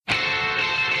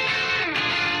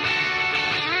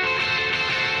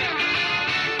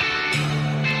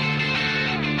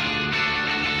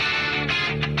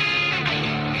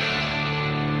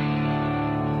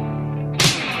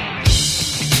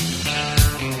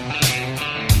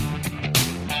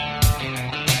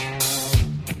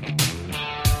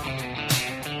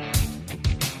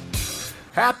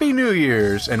Happy New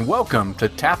Year's and welcome to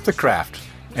Tap the Craft,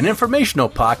 an informational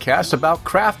podcast about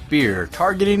craft beer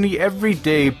targeting the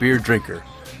everyday beer drinker.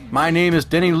 My name is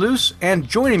Denny Luce, and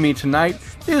joining me tonight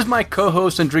is my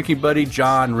co-host and drinking buddy,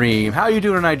 John Ream. How are you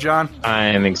doing tonight, John? I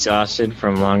am exhausted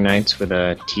from long nights with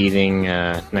a teething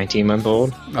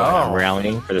 19-month-old. I'm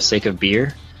rallying for the sake of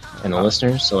beer and the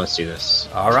listeners, so let's do this.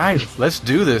 All right, let's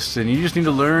do this. And you just need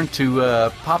to learn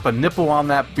to pop a nipple on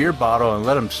that beer bottle and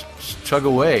let him chug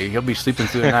away. He'll be sleeping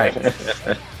through the night.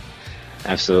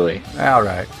 Absolutely. All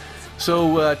right.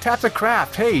 So, Tap the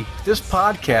Craft. Hey, this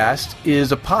podcast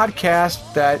is a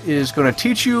podcast that is going to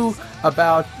teach you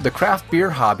about the craft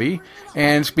beer hobby,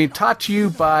 and it's being taught to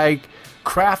you by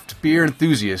craft beer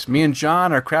enthusiasts. Me and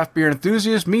John are craft beer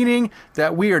enthusiasts, meaning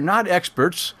that we are not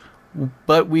experts,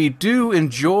 but we do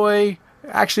enjoy,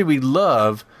 actually we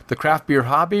love the craft beer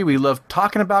hobby. We love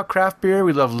talking about craft beer.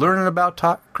 We love learning about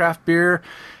craft beer,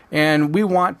 and we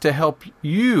want to help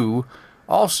you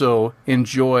also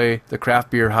enjoy the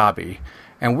craft beer hobby.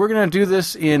 And we're going to do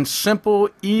this in simple,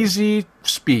 easy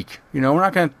speak. You know, we're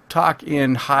not going to talk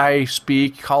in high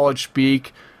speak, college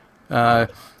speak, all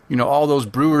those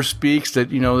brewer speaks that,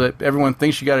 that everyone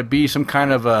thinks you got to be some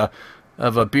kind of a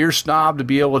beer snob to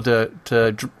be able to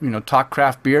talk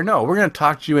craft beer. No, we're going to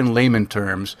talk to you in layman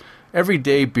terms,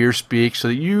 everyday beer speak, so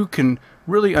that you can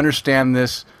really understand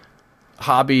this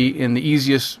hobby in the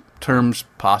easiest terms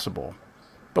possible.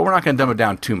 But we're not going to dumb it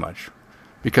down too much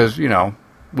because,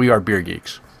 we are beer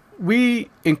geeks. We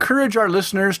encourage our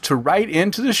listeners to write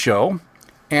into the show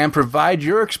and provide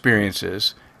your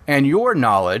experiences and your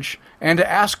knowledge and to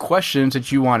ask questions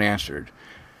that you want answered.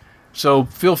 So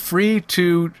feel free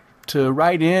to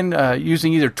write in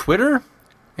using either Twitter,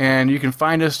 and you can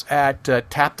find us at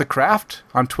Tap the Craft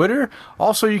on Twitter.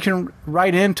 Also, you can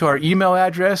write into our email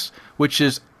address, which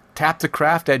is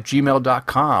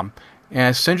tapthecraft@gmail.com.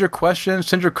 And send your questions,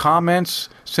 send your comments,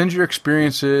 send your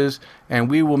experiences, and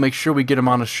we will make sure we get them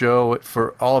on the show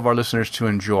for all of our listeners to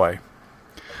enjoy.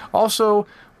 Also,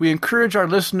 we encourage our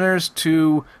listeners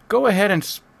to go ahead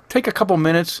and take a couple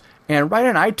minutes and write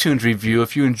an iTunes review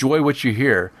if you enjoy what you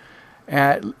hear.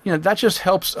 And that just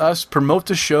helps us promote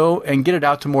the show and get it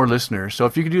out to more listeners. So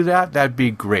if you could do that, that'd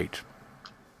be great.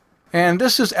 And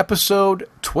this is episode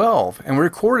 12, and we're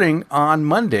recording on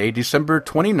Monday, December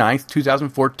 29th,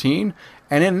 2014.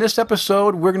 And in this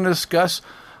episode, we're going to discuss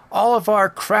all of our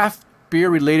craft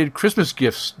beer-related Christmas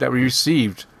gifts that we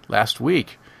received last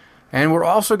week. And we're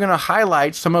also going to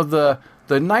highlight some of the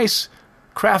nice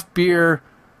craft beer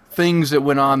things that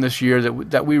went on this year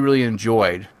that we really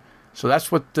enjoyed. So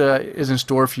that's what is in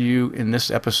store for you in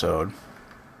this episode.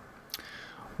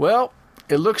 Well,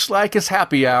 it looks like it's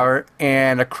happy hour,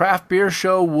 and a craft beer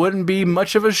show wouldn't be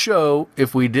much of a show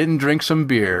if we didn't drink some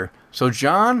beer. So,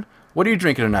 John, what are you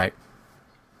drinking tonight?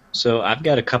 So I've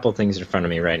got a couple things in front of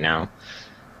me right now.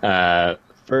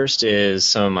 First is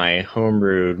some of my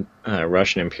homebrewed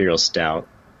Russian Imperial Stout,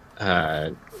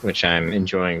 which I'm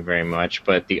enjoying very much.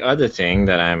 But the other thing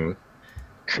that I'm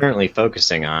currently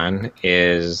focusing on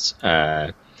is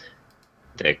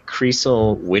the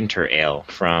Kreisel Winter Ale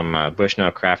from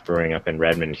Bushnell Craft Brewing up in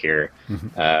Redmond here.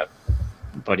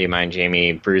 Mm-hmm. Buddy of mine,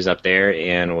 Jamie, brews up there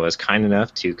and was kind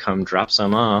enough to come drop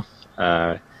some off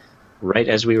right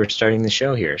as we were starting the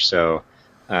show here. So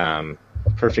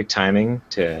perfect timing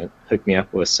to hook me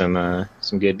up with some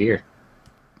good beer.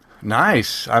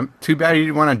 Nice. I'm too bad you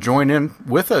didn't want to join in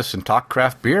with us and talk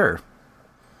craft beer.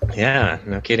 Yeah,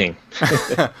 no kidding.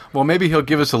 Well, maybe he'll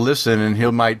give us a listen and he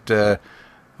might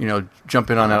jump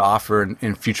in on that offer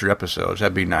in future episodes.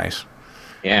 That'd be nice.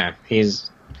 Yeah, he's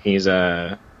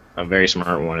a very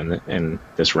smart one in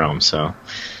this realm, so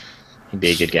he'd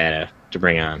be a good guy to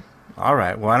bring on. All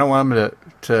right. Well, I don't want him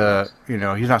to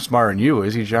he's not smarter than you,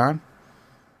 is he, John?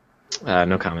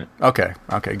 No comment. Okay,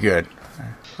 good.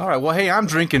 All right, well, hey, I'm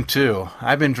drinking too.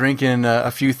 I've been drinking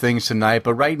a few things tonight,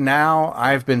 but right now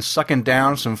I've been sucking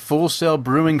down some Full Sail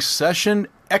Brewing Session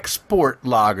Export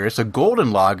Lager. It's a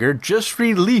golden lager just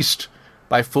released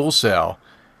by Full Sail.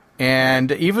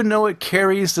 And even though it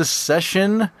carries the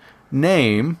Session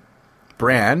name,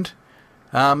 brand,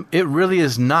 it really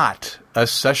is not a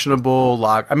sessionable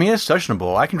lager. I mean, it's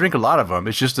sessionable. I can drink a lot of them.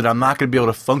 It's just that I'm not going to be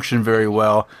able to function very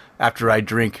well after I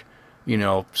drink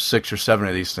 6 or 7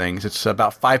 of these things. It's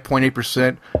about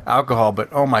 5.8% alcohol, but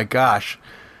oh my gosh,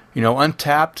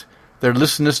 Untapped, they're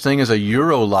listing this thing as a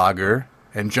Euro lager.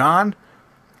 And John,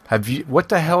 what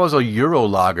the hell is a Euro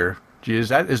lager? Is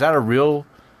that a real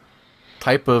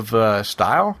type of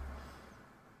style?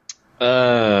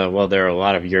 Well, there are a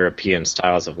lot of European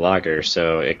styles of lager,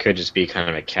 so it could just be kind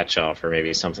of a catch-all for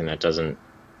maybe something that doesn't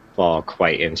fall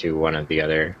quite into one of the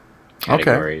other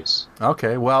categories.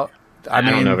 Okay. Well, I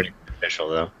don't know if it's official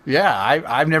though. Yeah,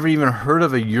 I've never even heard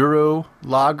of a Euro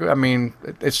lager. I mean,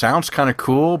 it sounds kind of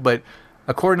cool, but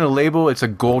according to the label, it's a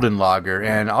golden lager.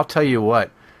 And I'll tell you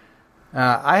what,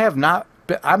 I'm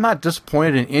not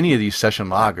disappointed in any of these session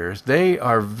lagers. They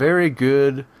are very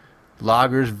good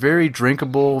lagers, very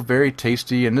drinkable, very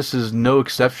tasty, and this is no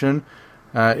exception.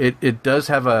 It does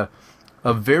have a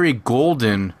very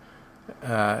golden,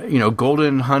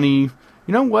 golden honey.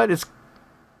 You know what? It's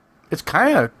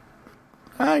kind of,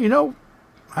 I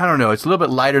don't know. It's a little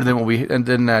bit lighter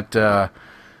than that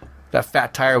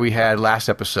fat tire we had last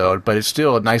episode, but it's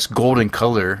still a nice golden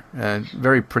color and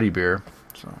very pretty beer.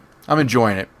 So I'm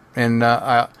enjoying it, and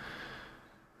I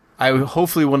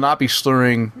hopefully will not be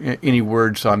slurring any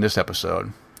words on this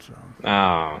episode. So.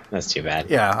 Oh, that's too bad.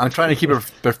 Yeah, I'm trying to keep it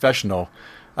professional.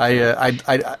 I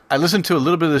listened to a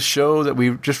little bit of the show that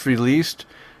we just released,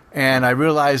 and I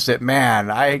realized that,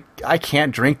 man, I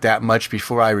can't drink that much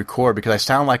before I record because I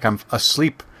sound like I'm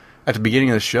asleep at the beginning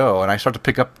of the show, and I start to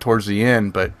pick up towards the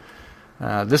end. But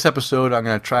this episode, I'm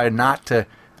going to try not to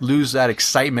lose that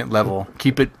excitement level.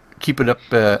 Keep it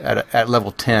up at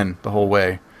level 10 the whole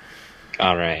way.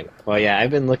 All right. Well, yeah,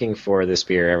 I've been looking for this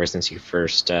beer ever since you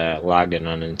first logged in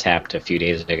on Untapped a few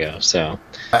days ago. So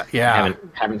yeah,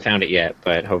 haven't found it yet,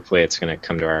 but hopefully it's going to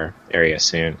come to our area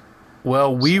soon.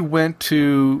 Well, we went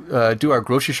to do our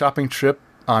grocery shopping trip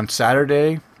on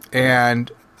Saturday,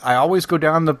 and I always go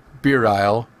down the beer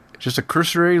aisle, just a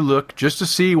cursory look, just to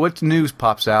see what news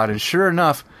pops out. And sure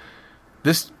enough,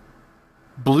 this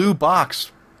blue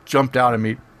box jumped out at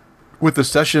me with the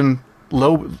session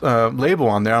label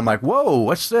on there. I'm like, whoa,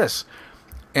 what's this?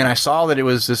 And I saw that it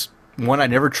was this one I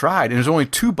never tried, and there's only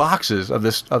 2 boxes of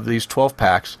these 12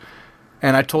 packs.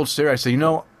 And I told Sarah, I said,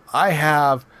 I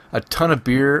have a ton of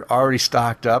beer already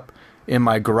stocked up in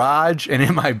my garage and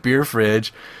in my beer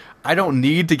fridge. I don't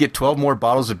need to get 12 more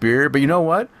bottles of beer, but you know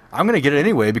what? I'm going to get it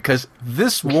anyway because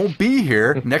this won't be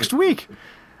here next week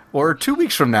or 2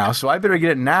 weeks from now. So I better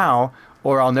get it now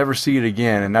or I'll never see it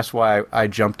again. And that's why I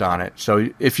jumped on it. So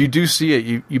if you do see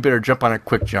it, you better jump on it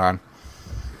quick, John.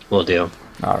 Will do.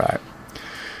 All right.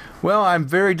 Well, I'm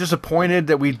very disappointed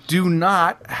that we do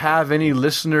not have any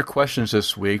listener questions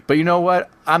this week. But you know what?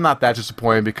 I'm not that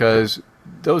disappointed because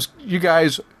you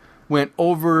guys went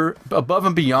above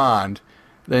and beyond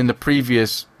in the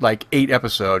previous 8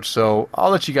 episodes. So I'll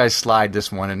let you guys slide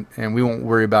this one, and we won't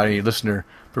worry about any listener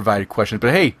provided questions.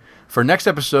 But hey, for next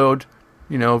episode,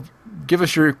 give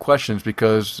us your questions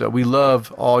because we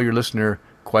love all your listener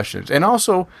questions. And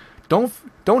also, don't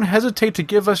hesitate to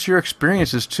give us your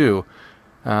experiences too.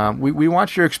 We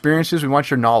want your experiences. We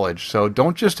want your knowledge. So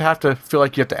don't just have to feel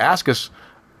like you have to ask us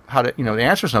how to,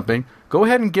 answer something. Go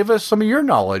ahead and give us some of your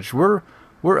knowledge. We're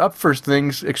up for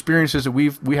experiences that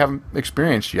we haven't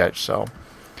experienced yet. So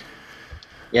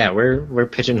yeah, we're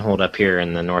pigeonholed up here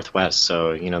in the Northwest.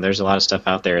 So there's a lot of stuff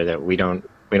out there that we don't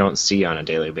see on a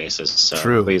daily basis. So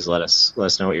True. Please let us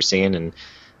know what you're seeing. And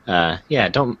I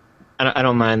don't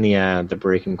mind the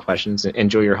breaking questions.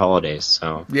 Enjoy your holidays.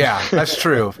 So yeah, that's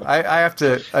true. I have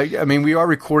to. I mean, we are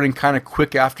recording kind of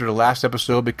quick after the last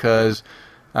episode because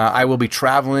I will be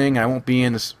traveling and I won't be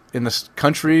in this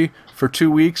country for 2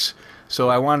 weeks. So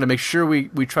I wanted to make sure we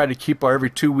try to keep our every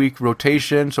 2-week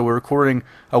rotation. So we're recording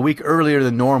a week earlier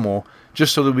than normal,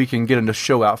 just so that we can get a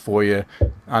show out for you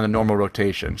on the normal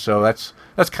rotation. So that's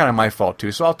kind of my fault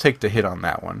too. So I'll take the hit on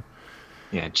that one.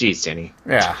 Yeah, geez, Denny.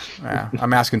 Yeah,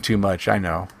 I'm asking too much. I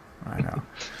know.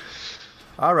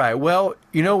 All right, well,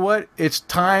 you know what? It's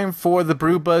time for the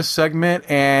Brew Buzz segment,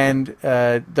 and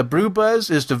the Brew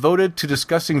Buzz is devoted to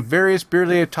discussing various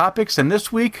beer-related topics. And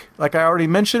this week, like I already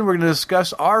mentioned, we're going to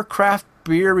discuss our craft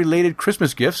beer-related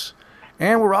Christmas gifts,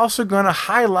 and we're also going to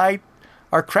highlight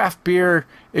our craft beer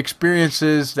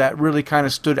experiences that really kind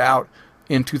of stood out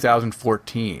in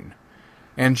 2014.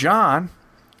 And John,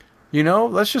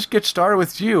 let's just get started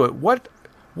with you. What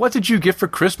did you get for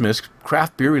Christmas,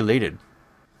 craft beer related?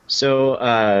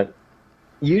 So,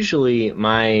 usually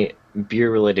my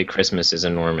beer-related Christmas is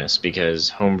enormous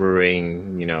because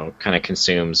homebrewing, kind of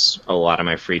consumes a lot of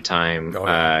my free time. Oh,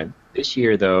 yeah. This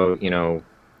year, though,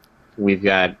 we've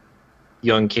got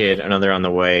young kid, another on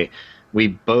the way. We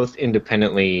both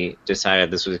independently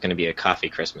decided this was going to be a coffee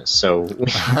Christmas. So we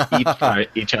each got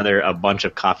each other a bunch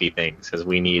of coffee things because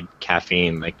we need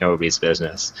caffeine like nobody's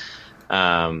business.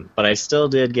 But I still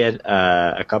did get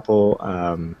a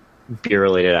couple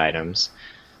beer-related items.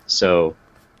 So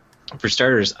for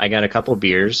starters, I got a couple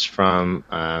beers from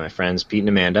my friends Pete and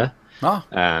Amanda. Oh.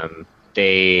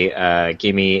 They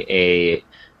gave me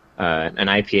an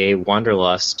IPA,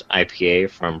 Wanderlust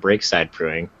IPA from Breakside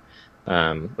Brewing.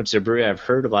 which is a brewery I've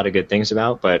heard a lot of good things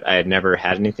about, but I had never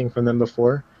had anything from them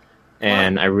before.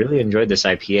 And I really enjoyed this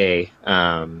IPA.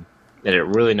 It had a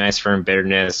really nice firm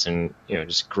bitterness and,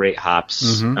 just great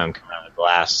hops coming out of the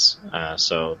glass.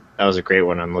 So that was a great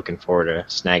one. I'm looking forward to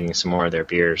snagging some more of their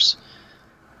beers.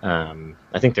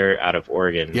 I think they're out of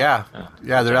Oregon. Yeah,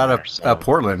 they're out of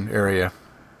Portland area,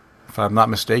 if I'm not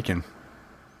mistaken.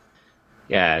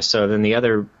 Yeah, so then the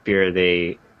other beer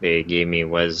they gave me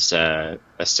was a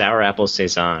sour apple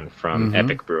saison from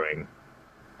Epic Brewing.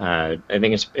 I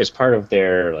think it's part of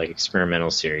their experimental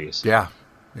series. Yeah.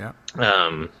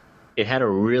 It had a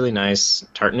really nice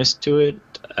tartness to it,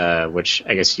 which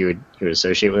I guess you would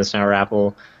associate with a sour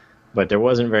apple, but there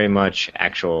wasn't very much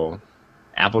actual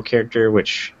apple character,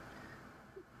 which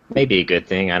may be a good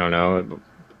thing. I don't know.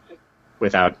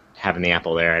 Without having the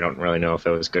apple there, I don't really know if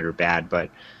it was good or bad, but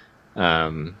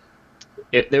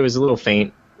there was a little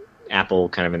faint apple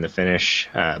kind of in the finish,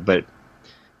 but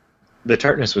the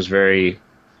tartness was very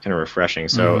kind of refreshing.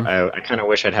 So I kind of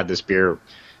wish I'd had this beer,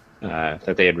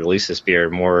 that they had released this beer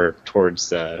more towards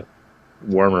the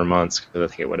warmer months, because I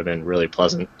think it would have been really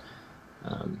pleasant.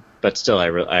 But still,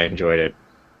 I enjoyed it.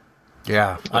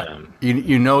 Yeah,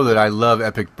 you know that I love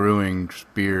Epic Brewing's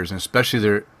beers, and especially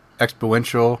their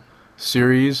Exponential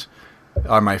series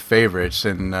are my favorites.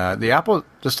 And the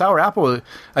sour apple,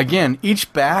 again,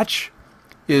 each batch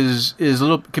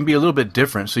can be a little bit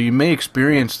different. So you may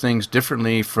experience things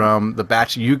differently from the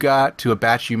batch you got to a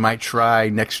batch you might try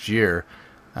next year,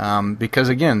 because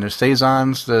again, the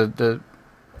saisons,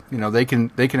 they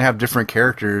can have different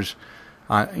characters,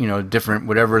 different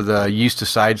whatever the yeast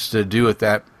decides to do at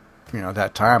that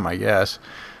that time, I guess.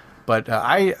 But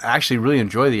I actually really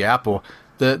enjoy the apple.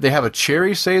 They have a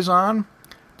cherry saison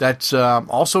that's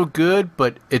also good,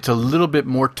 but it's a little bit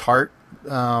more tart.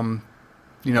 Kind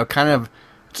of,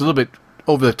 it's a little bit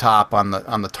over the top on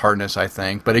the tartness, I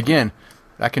think. But again,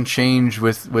 that can change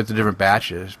with the different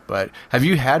batches. But have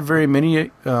you had very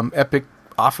many Epic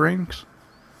offerings?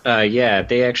 Yeah,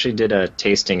 they actually did a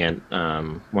tasting at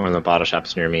one of the bottle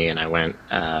shops near me, and I went.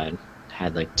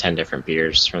 Had 10 different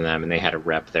beers from them, and they had a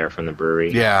rep there from the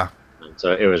brewery. Yeah.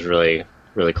 So it was really,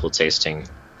 really cool tasting.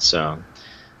 So,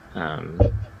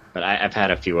 but I've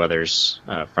had a few others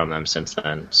from them since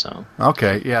then. So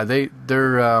okay, yeah, they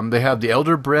have the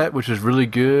Elder Brett, which is really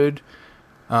good,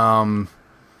 and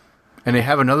they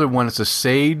have another one. It's a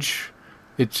sage.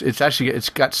 It's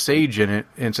got sage in it,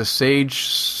 and it's a sage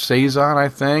saison, I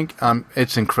think.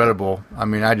 It's incredible. I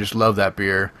mean, I just love that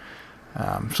beer.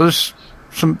 So there's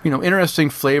some interesting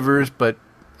flavors, but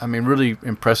I mean, really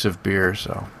impressive beer.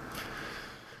 So,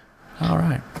 all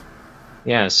right.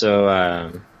 Yeah. So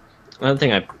another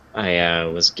thing I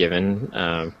was given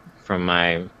from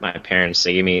my parents,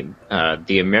 they gave me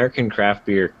the American Craft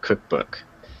Beer Cookbook.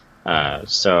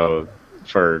 So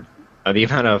for the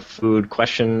amount of food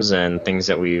questions and things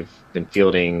that we've been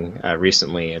fielding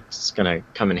recently, it's going to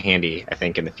come in handy, I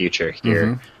think, in the future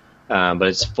here. But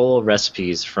it's full of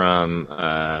recipes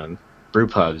from brew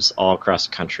pubs all across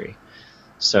the country.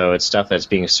 So it's stuff that's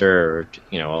being served,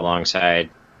 alongside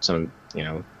some,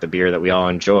 the beer that we all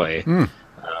enjoy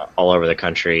all over the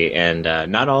country. And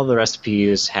not all the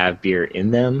recipes have beer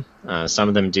in them. Some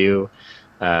of them do,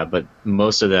 but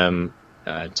most of them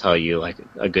tell you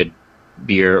a good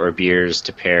beer or beers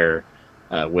to pair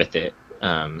with it.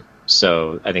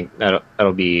 So I think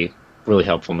that'll be really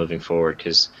helpful moving forward,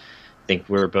 because I think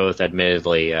we're both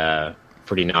admittedly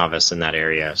pretty novice in that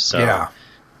area, so yeah.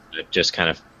 Just kind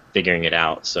of figuring it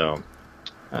out. So,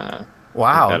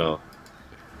 wow, that'll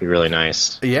be really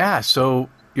nice. Yeah. So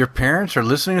your parents are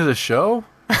listening to the show?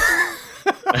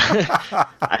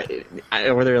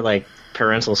 Were there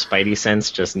parental spidey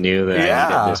sense just knew that I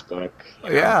needed this book?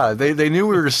 Yeah, they knew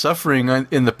we were suffering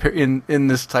in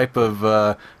this type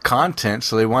of content,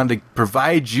 so they wanted to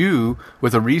provide you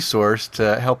with a resource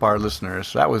to help our listeners.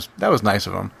 So that was nice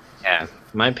of them. Yeah,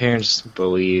 my parents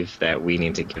believe that we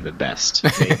need to give the best.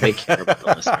 They care about the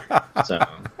listener.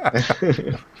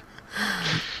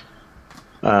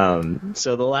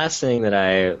 So the last thing that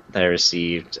I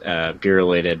received, beer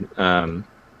related,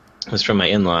 was from my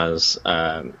in-laws,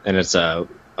 and it's a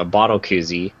bottle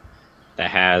koozie that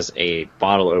has a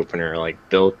bottle opener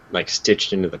built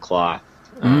stitched into the cloth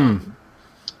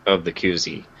of the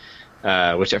koozie.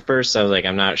 Which at first I was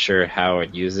I'm not sure how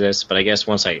I'd use this, but I guess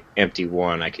once I empty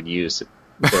one, I could use it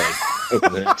to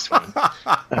open the next one.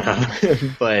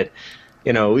 But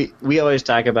we always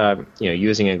talk about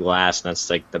using a glass, and that's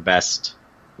the best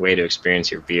way to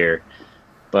experience your beer.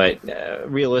 But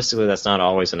realistically, that's not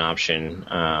always an option.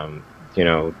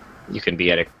 You can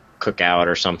be at a cookout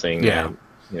or something. Yeah. And,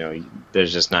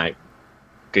 there's just not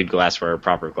good glassware,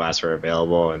 proper glassware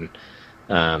available, and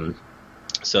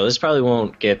so this probably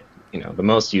won't get the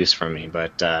most use from me,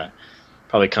 but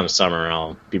probably come summer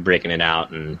I'll be breaking it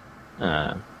out and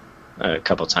a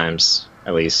couple times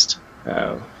at least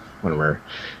when we're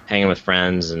hanging with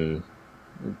friends and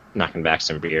knocking back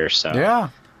some beer. So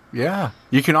yeah,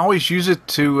 you can always use it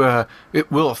to.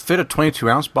 Will it fit a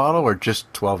 22-ounce bottle or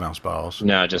just 12-ounce bottles?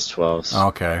 No, just 12s.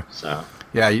 Okay. So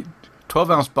yeah,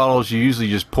 12-ounce bottles you usually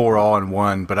just pour all in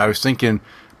one. But I was thinking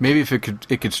maybe if it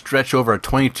could stretch over a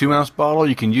 22-ounce bottle,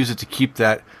 you can use it to keep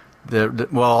that.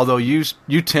 Well, although you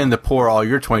tend to pour all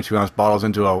your 22-ounce bottles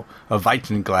into a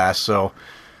Weizen glass, so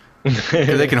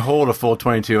they can hold a full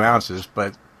 22 ounces.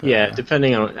 But yeah,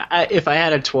 depending on if I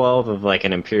had a 12 of like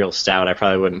an imperial stout, I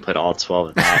probably wouldn't put all 12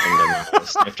 of that into a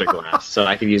snifter glass, so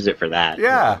I could use it for that.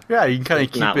 Yeah, you can kind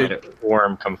of keep not let it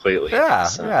warm completely.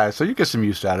 So you get some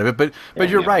use out of it. But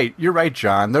you're right,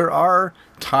 John. There are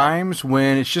times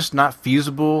when it's just not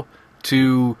feasible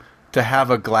to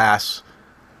have a glass.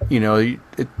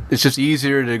 It's just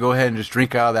easier to go ahead and just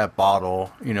drink out of that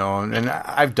bottle. And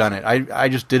I've done it. I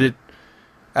just did it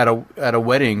at a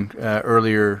wedding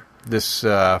earlier this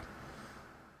in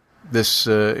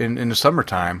the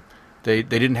summertime. They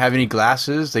didn't have any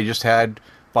glasses. They just had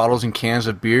bottles and cans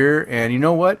of beer. And you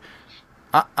know what?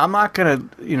 I'm not gonna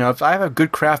if I have a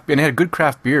good craft and I had a good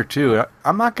craft beer too,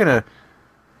 I'm not gonna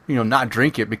not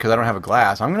drink it because I don't have a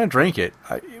glass. I'm gonna drink it.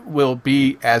 Will it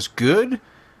be as good?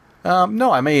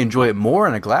 No, I may enjoy it more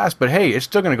in a glass, but hey, it's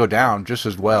still going to go down just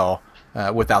as well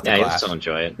without the glass. Yeah, you still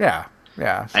enjoy it. Yeah.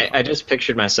 So. I just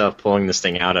pictured myself pulling this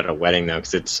thing out at a wedding, though,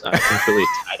 because it's completely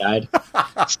tie-dyed.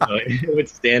 So it would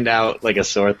stand out like a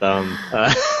sore thumb.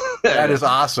 That is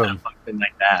awesome. Something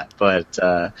like that. But,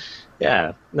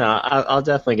 I'll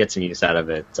definitely get some use out of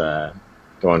it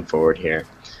going forward here.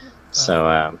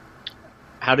 So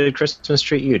how did Christmas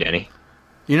treat you, Denny?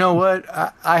 You know what?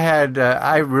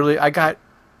 I got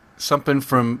something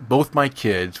from both my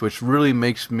kids, which really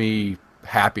makes me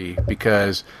happy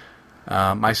because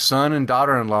my son and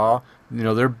daughter-in-law,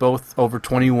 they're both over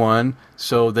 21,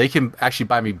 so they can actually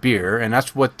buy me beer, and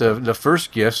that's what the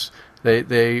first gifts.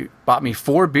 They bought me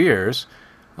 4 beers,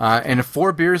 and the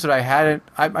 4 beers that I hadn't.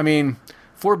 I mean,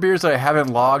 4 beers that I haven't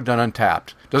logged on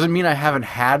Untapped. Doesn't mean I haven't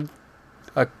had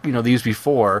these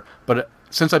before, but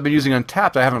since I've been using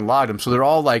Untapped, I haven't logged them, so they're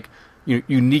all like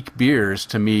unique beers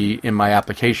to me in my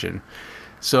application.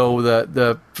 So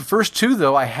the first 2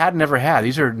 though I had never had.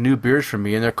 These are new beers for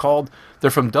me, and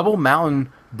they're from Double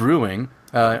Mountain Brewing,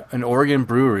 an Oregon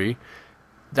brewery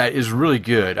that is really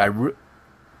good.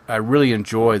 I really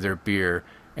enjoy their beer,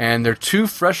 and they're 2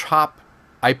 fresh hop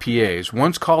IPAs.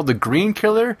 One's called the Green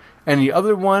Killer, and the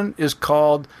other one is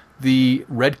called the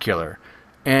Red Killer.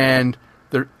 And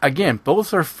they're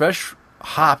both are fresh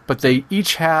hop, but they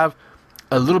each have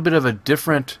a little bit of a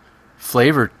different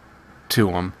flavor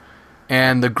to them.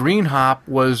 And the green hop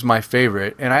was my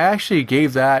favorite. And I actually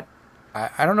gave that,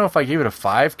 I don't know if I gave it a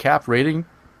 5 cap rating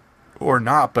or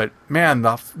not, but man,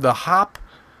 the hop,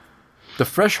 the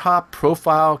fresh hop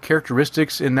profile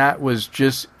characteristics in that was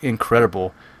just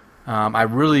incredible. I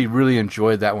really, really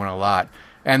enjoyed that one a lot.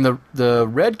 And the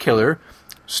Red Killer,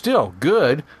 still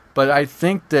good, but I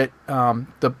think that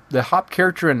the hop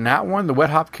character in that one, the wet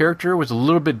hop character, was a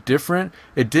little bit different.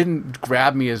 It didn't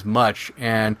grab me as much,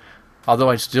 and although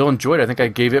I still enjoyed it, I think I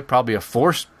gave it probably a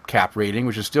 4 cap rating,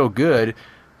 which is still good.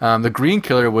 The Green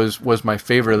Killer was my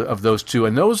favorite of those 2,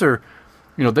 and those are,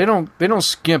 they don't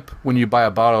skimp when you buy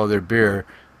a bottle of their beer.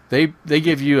 They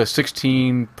give you a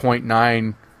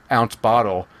 16.9 ounce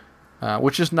bottle,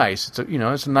 which is nice. It's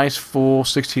a nice full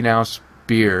 16 ounce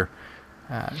beer.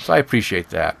 So I appreciate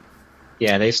that.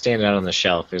 Yeah, they stand out on the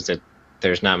shelf.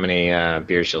 There's not many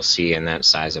beers you'll see in that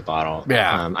size of bottle.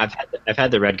 Yeah, I've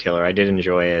had the Red Killer. I did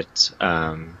enjoy it, but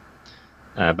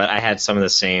I had some of the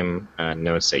same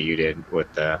notes that you did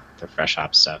with the fresh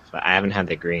hop stuff. I haven't had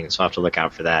the green, so I'll have to look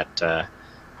out for that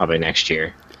probably next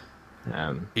year.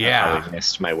 I probably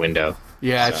missed my window.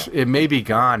 Yeah, so. It may be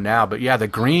gone now, but yeah, the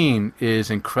green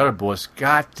is incredible. It's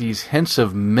got these hints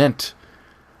of mint,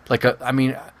 I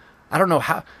don't know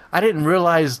how. I didn't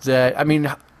realize that. I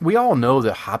mean, we all know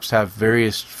that hops have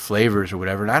various flavors or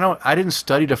whatever, and I didn't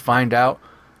study to find out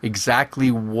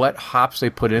exactly what hops they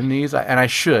put in these, and I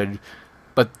should.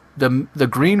 But the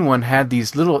green one had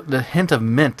the hint of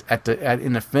mint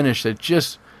in the finish that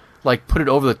just like put it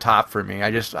over the top for me.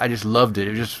 I just loved it.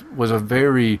 It just was a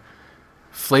very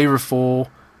flavorful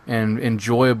and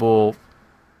enjoyable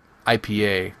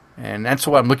IPA, and that's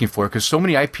what I'm looking for, because so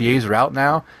many IPAs are out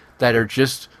now that are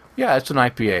just, yeah, it's an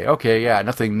IPA. Okay, yeah,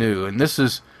 nothing new. And this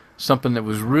is something that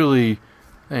was really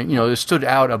and, it stood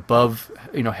out above,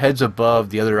 heads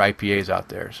above the other IPAs out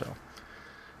there.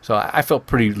 So I felt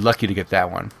pretty lucky to get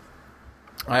that one.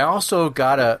 I also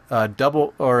got a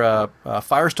double or a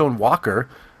Firestone Walker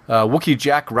Wookie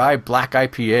Jack Rye Black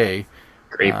IPA.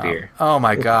 Great beer. Oh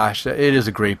my gosh, it is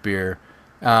a great beer.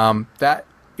 That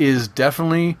is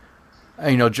definitely,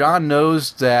 John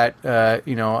knows that,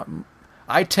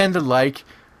 I tend to like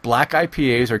black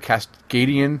IPAs or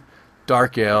Cascadian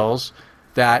dark ales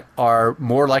that are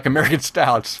more like American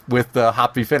stouts with the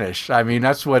hoppy finish. I mean,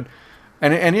 that's what,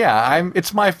 and yeah,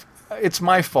 it's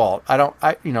my fault.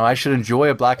 I should enjoy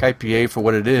a black IPA for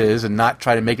what it is and not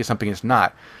try to make it something it's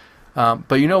not.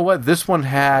 But you know what? This one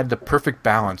had the perfect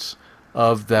balance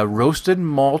of the roasted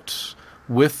malts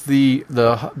with the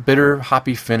bitter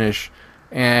hoppy finish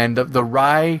and the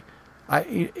rye.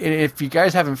 If you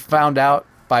guys haven't found out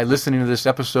by listening to this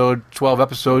episode, 12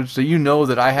 episodes, so you know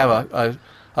that I have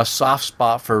a soft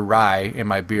spot for rye in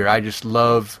my beer. I just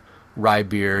love rye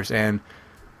beers, and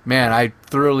man, I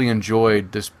thoroughly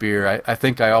enjoyed this beer. I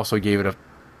think I also gave it a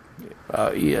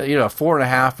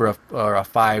 4.5 or a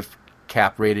 5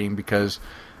 cap rating because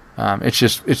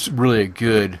it's really a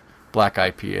good black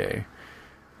IPA,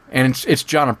 and it's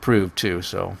John approved too.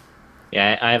 So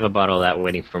yeah, I have a bottle of that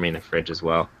waiting for me in the fridge as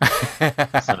well.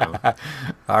 So.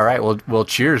 All right, well,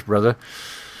 cheers, brother.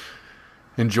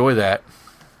 Enjoy that.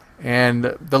 And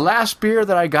the last beer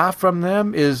that I got from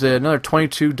them is another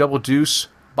 22 Double Deuce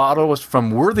bottle. Was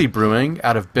from Worthy Brewing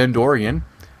out of Bend, Oregon.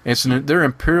 It's their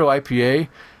Imperial IPA.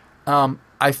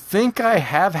 I think I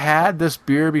have had this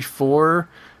beer before,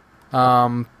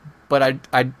 but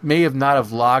I may have not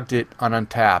have logged it on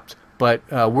Untapped. But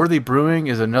Worthy Brewing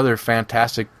is another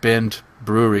fantastic Bend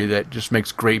brewery that just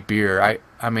makes great beer.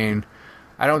 I mean,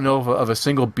 I don't know of a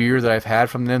single beer that I've had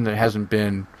from them that hasn't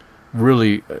been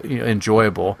really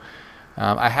enjoyable.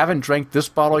 I haven't drank this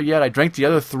bottle yet. I drank the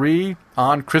other 3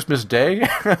 on Christmas Day.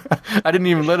 I didn't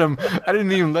even let them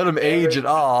age at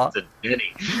all.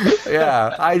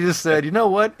 Yeah, I just said, you know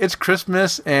what? It's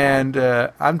Christmas, and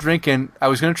I'm drinking. I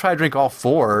was going to try to drink all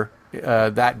 4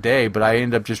 that day, but I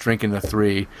ended up just drinking the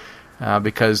 3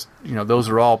 because those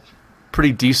are all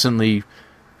pretty decently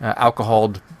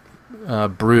alcoholed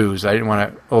brews. I didn't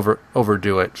want to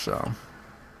overdo it, so.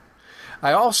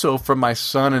 I also, from my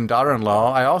son and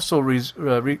daughter-in-law, I also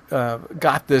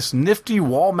got this nifty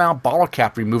wall mount bottle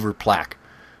cap remover plaque.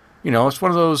 It's one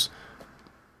of those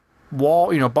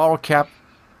bottle cap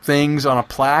things on a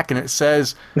plaque, and it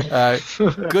says,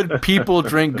 "Good people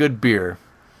drink good beer."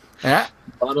 And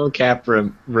bottle cap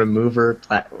remover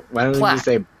plaque. Why don't you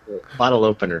say bottle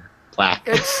opener plaque?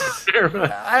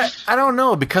 I don't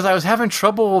know, because I was having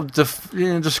trouble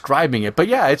describing it. But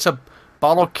yeah, it's a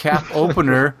bottle cap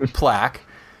opener plaque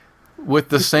with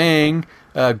the saying,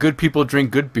 "Good people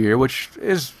drink good beer," which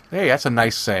is, hey, that's a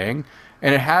nice saying.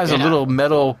 And it has a little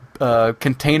metal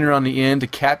container on the end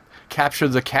to capture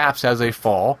the caps as they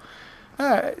fall.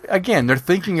 Again, they're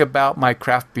thinking about my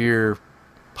craft beer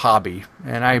hobby,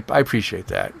 and I appreciate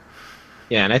that.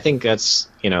 Yeah, and I think that's,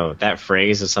 that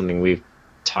phrase is something we've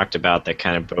talked about that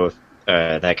kind of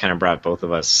brought both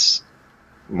of us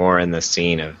more in the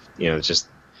scene of, just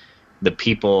the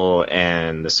people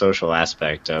and the social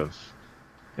aspect of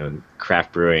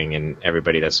craft brewing and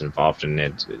everybody that's involved in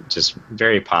it. Just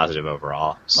very positive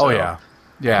overall. So yeah.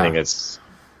 I think that's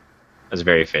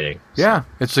very fitting. Yeah,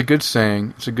 it's a good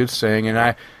saying.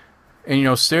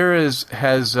 And Sarah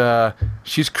has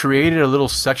she's created a little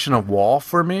section of wall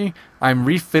for me. I'm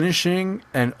refinishing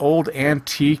an old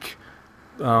antique,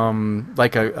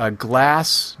 like a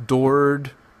glass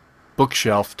doored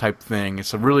bookshelf type thing.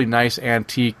 It's a really nice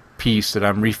antique piece that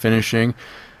I'm refinishing,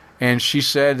 and she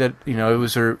said that it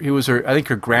was her I think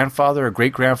her grandfather or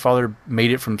great grandfather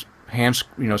made it from it's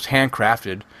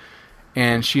handcrafted,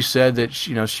 and she said that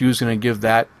she was going to give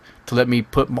that to let me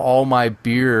put all my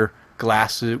beer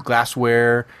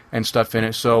glassware and stuff in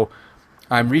it. So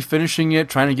I'm refinishing it,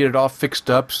 trying to get it all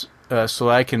fixed up so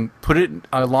I can put it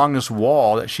along this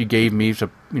wall that she gave me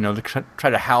to try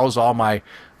to house all my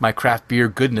craft beer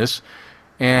goodness.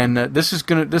 And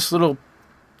this little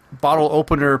bottle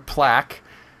opener plaque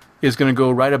is going to go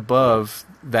right above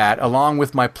that, along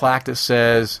with my plaque that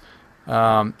says,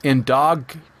 in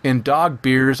dog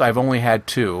beers, I've only had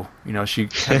 2. She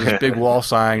has this big wall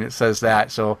sign that says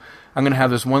that. So I'm going to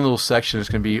have this one little section that's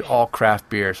going to be all craft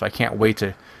beer. So I can't wait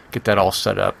to get that all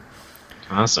set up.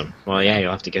 Awesome. Well, yeah,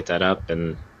 you'll have to get that up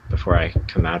and before I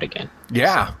come out again.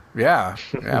 Yeah,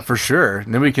 for sure.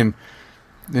 And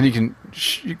then you can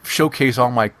showcase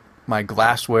all my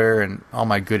glassware and all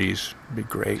my goodies. It'd be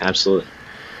great. Absolutely.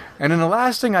 And then the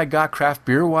last thing I got craft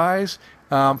beer wise,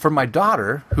 for my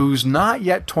daughter, who's not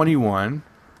yet 21,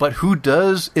 but who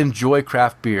does enjoy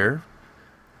craft beer.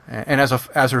 And as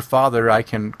her father, I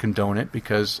can condone it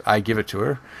because I give it to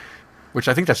her, which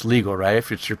I think that's legal, right?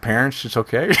 If it's your parents, it's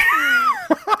okay.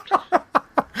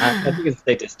 I think it's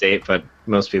safe to state, but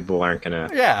most people aren't going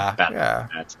to.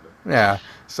 Yeah.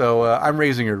 So I'm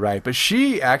raising her right, but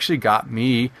she actually got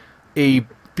me a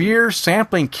beer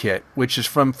sampling kit, which is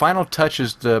from Final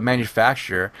Touches, the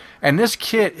manufacturer, and this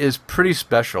kit is pretty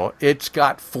special. It's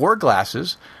got 4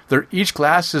 glasses. Each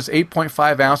glass is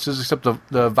 8.5 ounces, except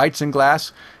the Weizen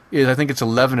glass is, I think it's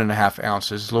 11.5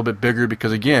 ounces. It's a little bit bigger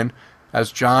because, again,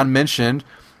 as John mentioned,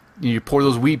 you pour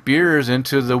those wheat beers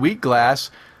into the wheat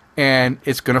glass, and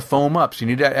it's going to foam up. So you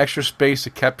need that extra space to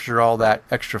capture all that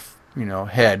extra,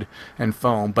 head and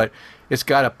foam. But it's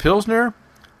got a Pilsner,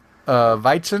 a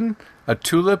Weizen, a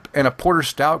Tulip, and a Porter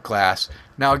Stout glass.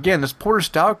 Now, again, this Porter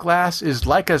Stout glass is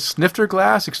like a snifter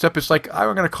glass, except it's like,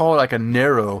 I'm going to call it like a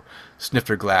narrow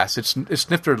snifter glass. It's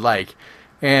snifter-like.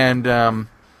 And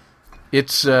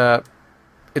it's a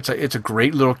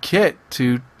great little kit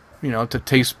to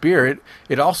taste beer.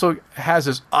 It also has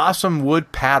this awesome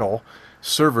wood paddle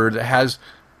server that has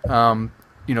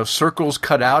circles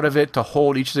cut out of it to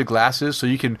hold each of the glasses, so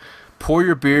you can pour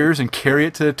your beers and carry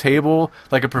it to the table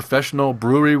like a professional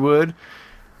brewery would.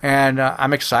 And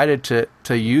I'm excited to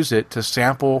use it to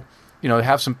sample,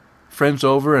 have some friends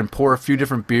over and pour a few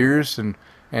different beers and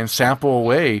sample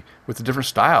away with the different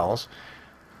styles.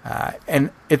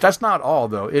 And that's not all,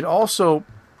 though. It also,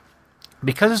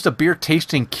 because it's a beer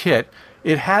tasting kit,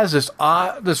 it has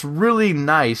this really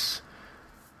nice,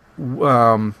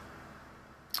 what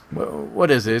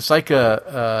is it? It's like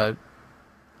a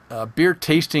beer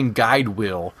tasting guide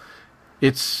wheel.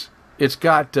 It's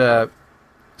got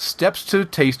steps to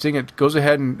tasting. It goes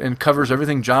ahead and covers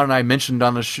everything John and I mentioned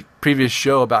on the previous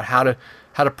show about how to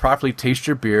properly taste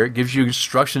your beer. It gives you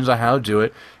instructions on how to do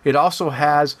it. It also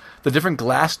has the different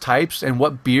glass types and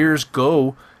what beers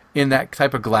go in that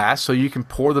type of glass, so you can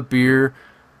pour the beer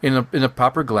in a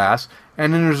proper glass.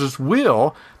 And then there's this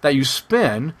wheel that you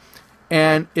spin,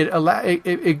 and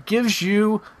it gives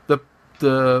you the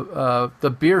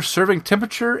beer serving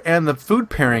temperature and the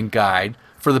food pairing guide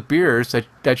for the beers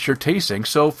that you're tasting.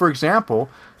 So, for example,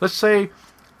 let's say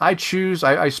I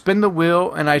spin the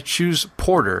wheel and I choose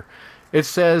porter. It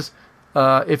says,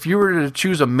 if you were to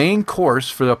choose a main course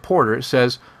for the porter, it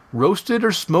says roasted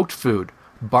or smoked food,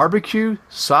 barbecue,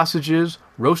 sausages,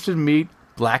 roasted meat,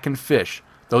 blackened fish.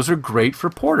 Those are great for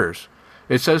porters.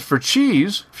 It says for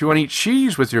cheese, if you want to eat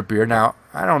cheese with your beer. Now,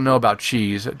 I don't know about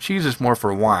cheese. Cheese is more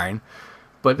for wine.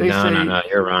 But they say... No,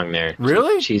 you're wrong there.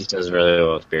 Really? Cheese does really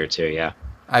well with beer, too, yeah.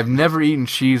 I've never eaten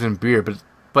cheese and beer,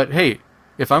 but hey,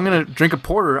 if I'm going to drink a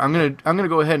porter, I'm gonna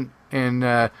go ahead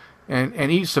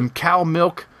and eat some cow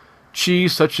milk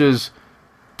cheese, such as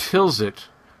Tilsit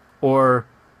or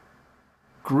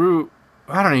Gruyere.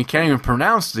 I don't know. You can't even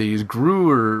pronounce these.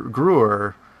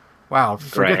 Gruyere. Wow,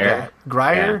 forget Gruyere. that.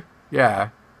 Gruyere.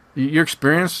 Yeah. Your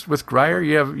experience with Gruyere?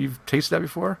 You've tasted that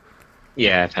before?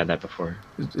 Yeah, I've had that before.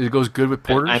 It goes good with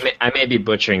porters. I may be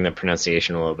butchering the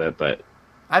pronunciation a little bit, but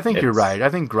I think you're right. I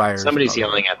think Gruyere. Somebody's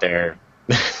yelling at their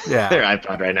their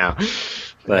iPod right now.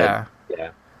 But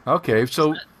yeah. Okay,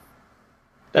 so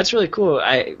that's really cool.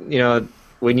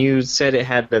 When you said it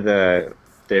had the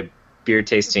beer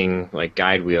tasting like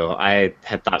guide wheel, I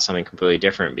had thought something completely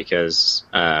different because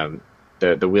the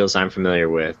wheels I'm familiar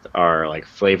with are like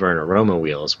flavor and aroma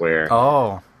wheels, where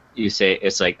you say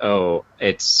it's like,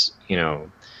 it's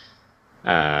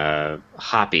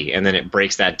hoppy, and then it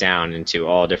breaks that down into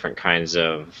all different kinds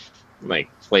of like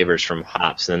flavors from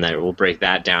hops, and then that will break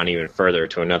that down even further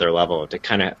to another level to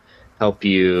kind of help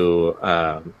you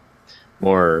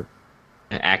more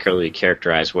accurately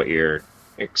characterize what you're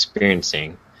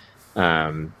experiencing.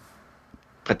 But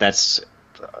that's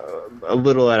a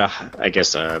little at a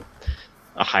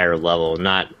higher level.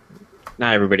 Not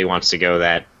everybody wants to go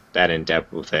that in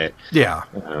depth with it. Yeah.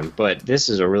 But this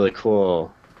is a really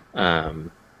cool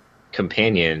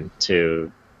companion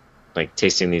to like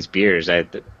tasting these beers.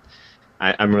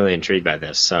 I'm really intrigued by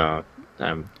this. So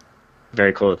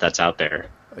very cool that that's out there.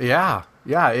 Yeah.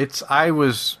 I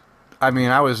was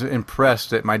impressed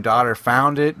that my daughter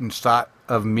found it and thought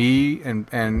of me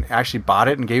and actually bought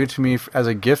it and gave it to me as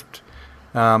a gift.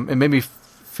 It made me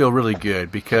feel really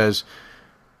good because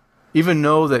even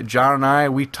though that John and I,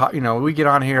 we talk, we get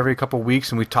on here every couple of weeks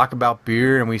and we talk about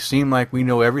beer and we seem like we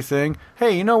know everything.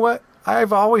 Hey, you know what?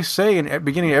 I've always say in the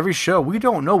beginning of every show, we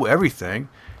don't know everything.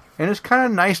 And it's kind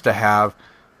of nice to have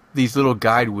these little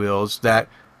guide wheels that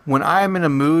when I'm in a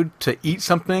mood to eat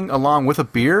something along with a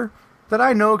beer, that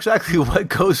I know exactly what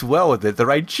goes well with it, the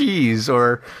right cheese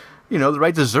or, the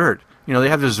right dessert. they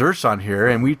have desserts on here,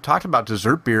 and we talked about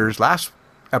dessert beers last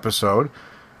episode.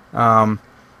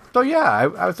 So yeah,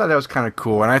 I thought that was kind of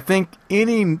cool, and I think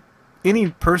any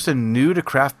person new to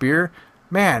craft beer,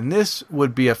 man, this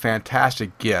would be a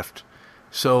fantastic gift.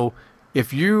 So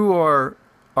if you are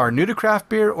new to craft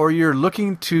beer, or you're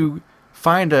looking to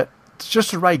find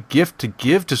just the right gift to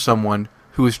give to someone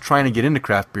who is trying to get into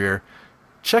craft beer,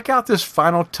 check out this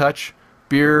Final Touch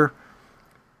beer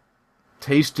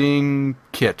tasting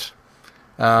kit.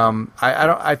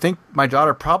 I think my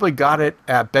daughter probably got it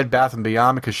at Bed Bath &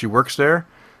 Beyond because she works there.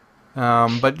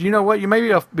 But you know what? You may be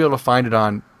able to find it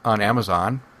on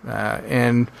Amazon.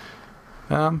 So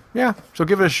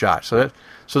give it a shot. So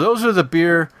those are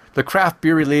the craft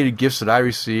beer related gifts that I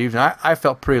received. And I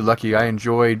felt pretty lucky. I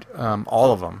enjoyed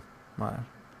all of them.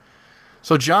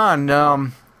 So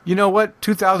John, you know what?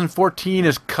 2014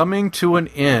 is coming to an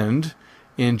end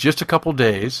in just a couple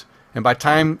days. And by the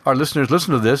time our listeners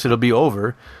listen to this, it'll be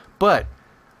over. But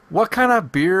what kind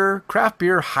of craft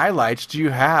beer highlights do you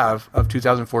have of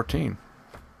 2014?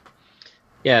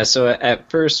 Yeah, so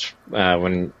at first,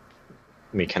 when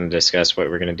we kind of discussed what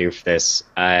we're going to do for this,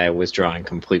 I was drawing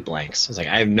complete blanks. I was like,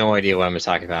 I have no idea what I'm going to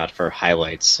talk about for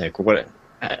highlights. Like, what?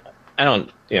 I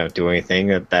don't, do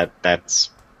anything that's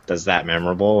that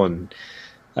memorable. And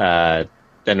then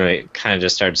we kind of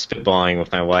just started spitballing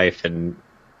with my wife, and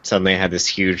suddenly I had this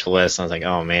huge list. I was like,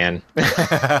 oh man,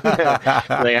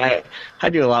 I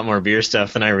do a lot more beer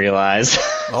stuff than I realized.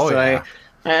 Oh, so yeah.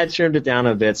 I had trimmed it down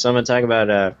a bit. So I'm going to talk about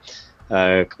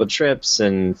a couple trips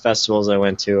and festivals I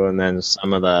went to, and then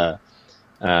some of the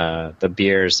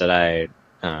beers that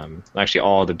actually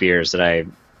all the beers that I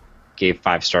gave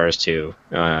 5 stars to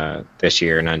this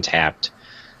year in Untapped.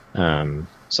 So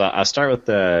I'll start with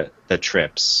the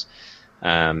trips.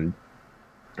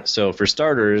 So for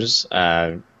starters,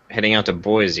 heading out to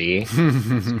Boise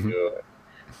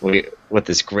with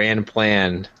this grand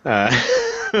plan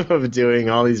of doing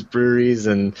all these breweries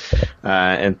and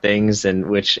things, and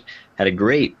which had a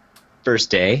great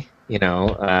first day.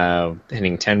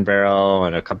 Hitting 10 Barrel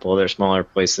and a couple other smaller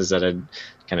places that had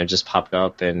kind of just popped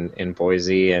up in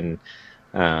Boise, and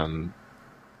then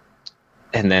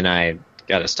I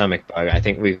got a stomach bug. I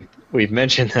think we've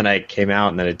mentioned that I came out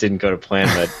and that it didn't go to plan,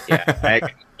 but yeah, I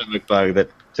got a stomach bug that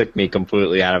took me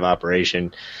completely out of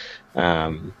operation.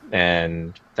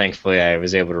 And thankfully I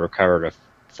was able to recover to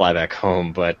fly back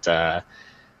home. But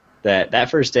that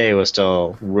first day was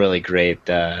still really great.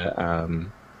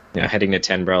 Heading to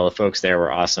 10 Barrel, the folks there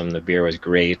were awesome. The beer was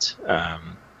great.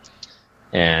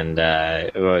 And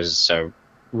it was a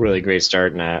really great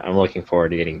start, and I'm looking forward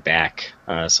to getting back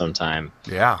sometime.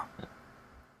 Yeah.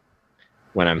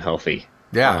 When I'm healthy.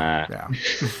 Yeah.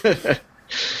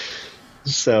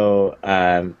 So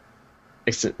the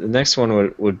next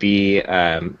one would be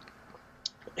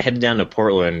headed down to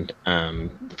Portland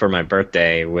for my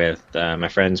birthday with my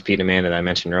friends Pete and Amanda that I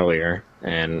mentioned earlier,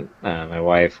 and my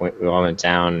wife. We all went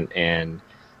down and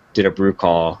did a brew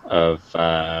call of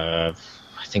I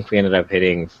think we ended up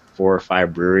hitting 4 or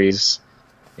 5 breweries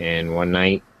in one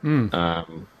night.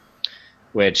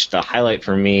 Which the highlight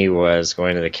for me was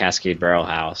going to the Cascade Barrel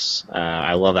House.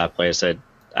 I love that place. I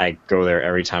go there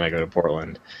every time I go to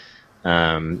Portland.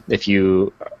 If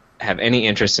you have any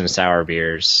interest in sour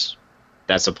beers,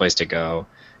 that's the place to go.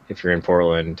 If you're in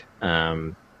Portland,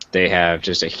 they have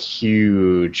just a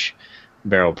huge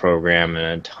barrel program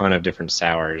and a ton of different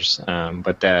sours.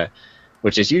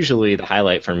 Which is usually the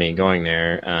highlight for me going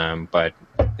there. But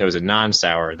it was a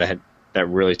non-sour that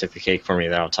really took the cake for me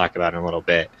that I'll talk about in a little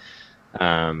bit.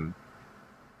 But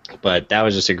that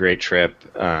was just a great trip.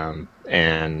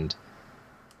 And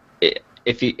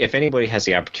if anybody has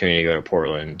the opportunity to go to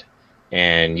Portland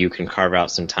and you can carve out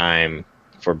some time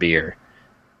for beer,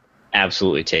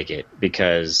 absolutely take it,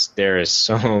 because there are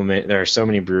so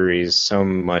many breweries, so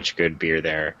much good beer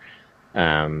there,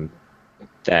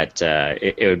 that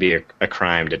it would be a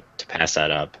crime to pass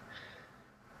that up.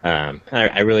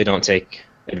 I really don't take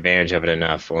advantage of it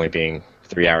enough, only being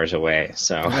 3 hours away.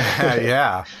 So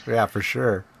yeah, for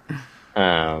sure.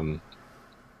 But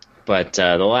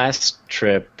the last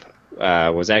trip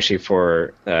was actually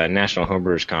for the National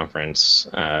Homebrewers Conference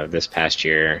this past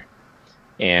year,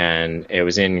 and it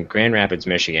was in Grand Rapids,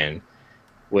 Michigan,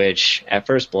 which at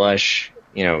first blush,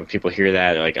 people hear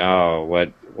that, they're like, oh,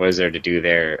 what is there to do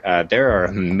there? There are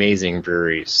amazing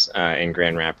breweries in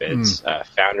Grand Rapids.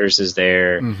 Founders is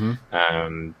there.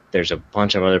 Mm-hmm. There's a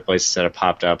bunch of other places that have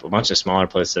popped up, a bunch of smaller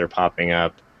places that are popping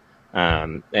up,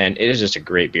 and it is just a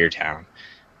great beer town.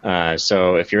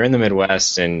 So if you're in the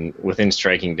Midwest and within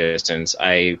striking distance,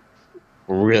 I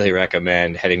really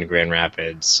recommend heading to Grand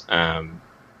Rapids.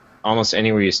 almost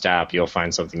anywhere you stop, you'll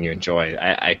find something you enjoy.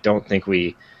 I don't think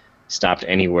we stopped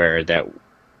anywhere that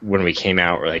when we came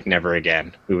out, we're like, never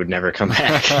again. We would never come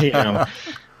back, you know.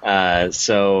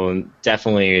 So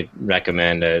definitely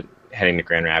recommend heading to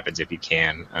Grand Rapids if you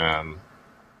can.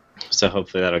 So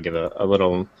hopefully that'll give a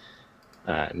little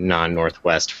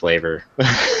non-Northwest flavor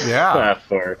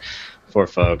for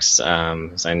folks.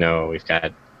 'Cause I know we've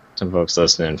got some folks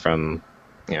listening from,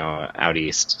 you know, out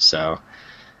east. So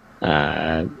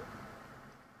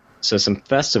some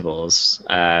festivals.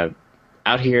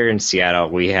 Out here in Seattle,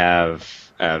 we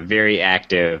have a very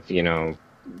active, you know,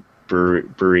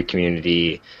 brewery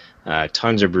community,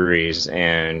 tons of breweries,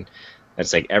 and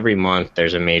it's like every month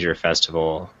there's a major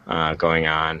festival going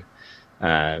on.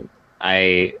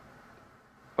 I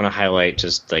want to highlight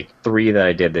just like 3 that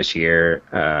I did this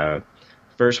year.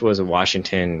 First was a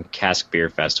Washington Cask Beer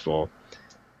Festival.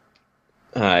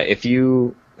 If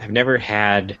you have never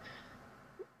had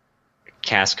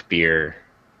cask beer,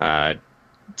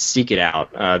 seek it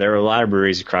out. There are a lot of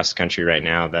breweries across the country right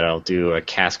now that'll do a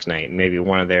cask night. Maybe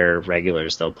one of their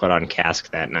regulars, they'll put on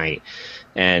cask that night.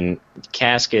 And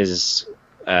cask is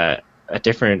a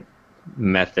different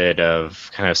method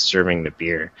of kind of serving the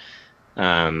beer.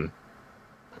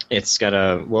 It's got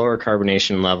a lower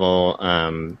carbonation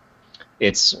level.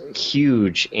 It's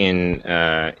huge in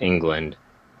England,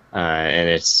 and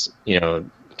it's, you know,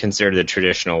 considered the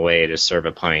traditional way to serve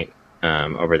a pint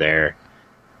over there.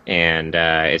 And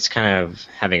it's kind of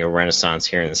having a renaissance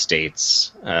here in the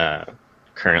States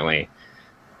currently.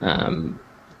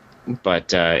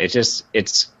 But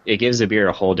it gives the beer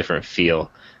a whole different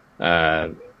feel.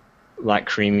 A lot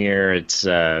creamier. It's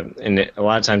and a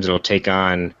lot of times it'll take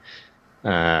on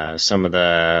some of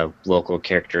the local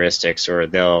characteristics, or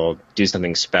they'll do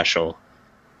something special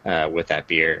with that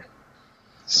beer.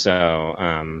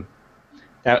 So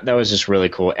that was just really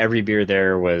cool. Every beer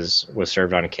there was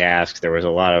served on a cask. There was a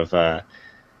lot of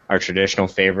our traditional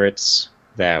favorites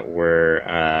that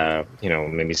were you know,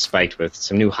 maybe spiked with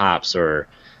some new hops, or,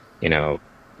 you know,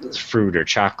 fruit or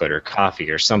chocolate or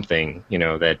coffee or something, you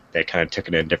know, that kind of took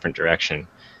it in a different direction.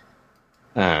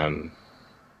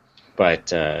 But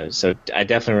so I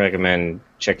definitely recommend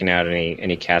checking out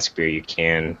any cask beer you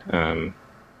can,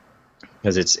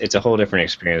 because it's a whole different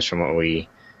experience from what we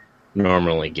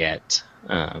normally get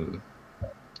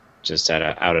just out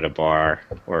at a bar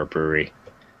or a brewery.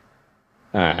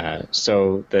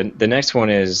 So the next one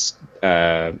is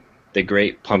the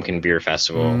Great Pumpkin Beer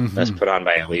Festival that's put on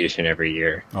by Elysian every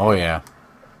year. Oh, yeah.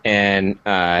 And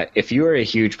if you are a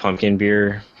huge pumpkin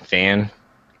beer fan,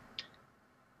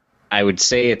 I would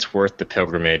say it's worth the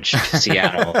pilgrimage to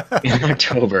Seattle in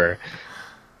October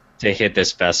to hit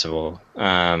this festival.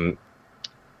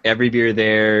 Every beer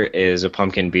there is a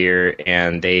pumpkin beer,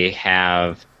 and they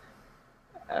had,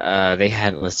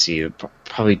 let's see,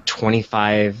 probably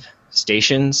 25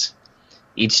 stations.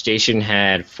 Each station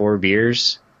had 4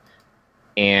 beers.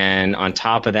 And on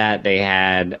top of that, they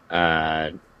had,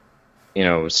 you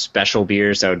know, special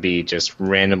beers that would be just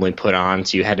randomly put on.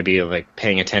 So you had to be like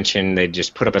paying attention. They'd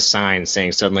just put up a sign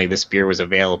saying suddenly this beer was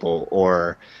available,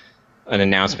 or an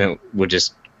announcement would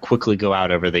just quickly go out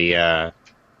over the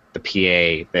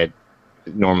PA that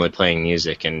normally playing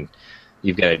music, and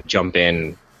you've got to jump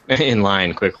in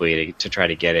line quickly to try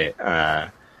to get it.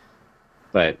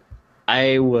 But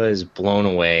I was blown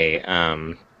away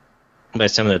by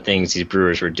some of the things these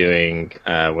brewers were doing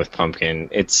with pumpkin.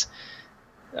 It's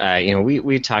you know,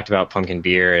 we talked about pumpkin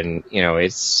beer, and, you know,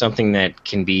 it's something that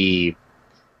can be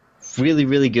really,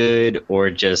 really good, or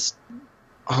just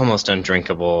almost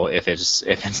undrinkable if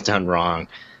it's done wrong.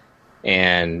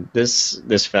 And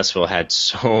this festival had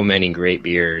so many great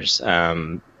beers.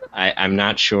 I'm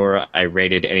not sure I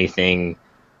rated anything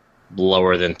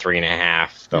lower than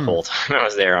 3.5 the whole time I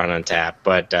was there on Untappd.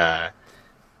 But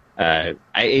I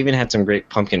even had some great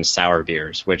pumpkin sour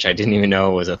beers, which I didn't even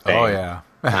know was a thing. Oh, yeah.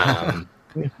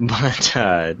 But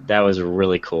that was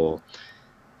really cool.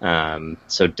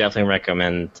 So definitely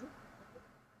recommend.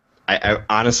 I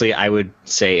honestly, I would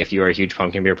say if you are a huge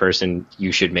pumpkin beer person,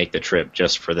 you should make the trip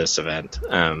just for this event.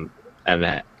 And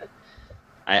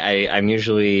I'm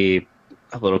usually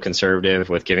a little conservative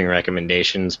with giving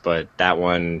recommendations, but that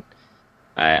one,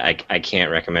 I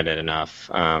can't recommend it enough.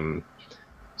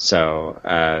 So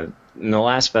the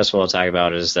last festival I'll talk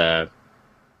about is a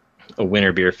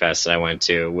Winter Beer Fest that I went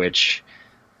to, which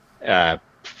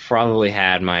probably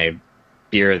had my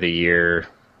beer of the year.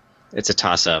 It's a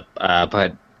toss-up,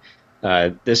 but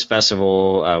this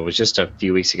festival was just a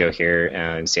few weeks ago here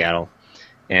in Seattle,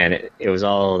 and it was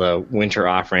all the winter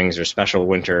offerings or special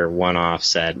winter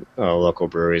one-offs that local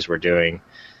breweries were doing.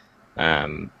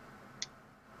 And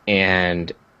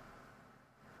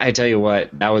I tell you what,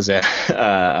 that was a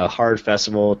hard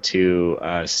festival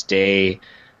to stay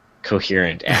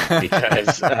coherent at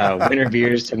because winter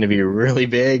beers tend to be really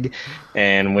big,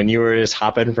 and when you were just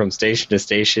hopping from station to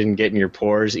station getting your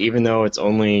pours, even though it's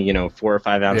only 4 or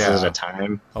 5 ounces at a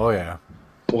time, oh yeah,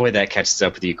 boy, that catches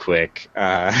up with you quick.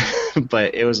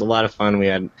 But it was a lot of fun. We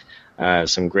had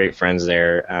some great friends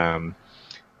there,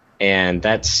 and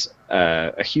that's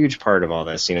a huge part of all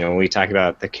this. When we talk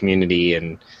about the community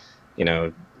and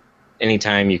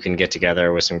anytime you can get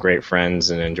together with some great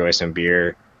friends and enjoy some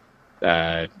beer,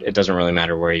 it doesn't really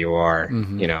matter where you are.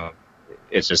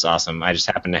 It's just awesome. I just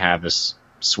happen to have this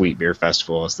sweet beer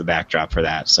festival as the backdrop for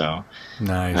that. So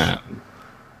nice.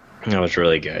 That was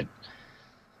really good.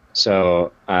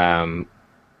 So, so now I'm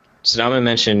going to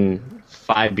mention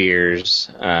 5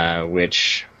 beers,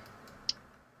 which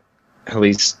at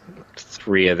least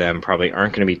 3 of them probably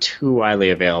aren't going to be too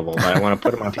widely available, but I want to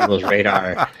put them on people's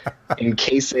radar in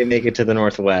case they make it to the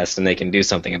Northwest and they can do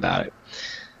something about it.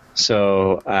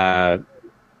 So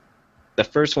the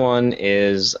first one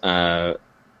is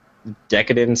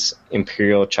Decadence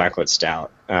Imperial Chocolate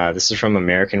Stout. This is from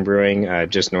American Brewing,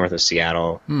 just north of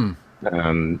Seattle.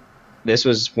 This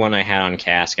was one I had on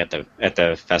cask at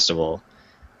the festival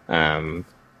that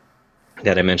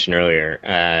I mentioned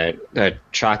earlier. The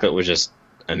chocolate was just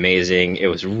amazing. It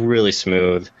was really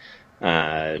smooth.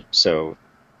 So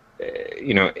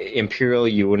Imperial,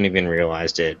 you wouldn't even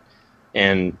realized it,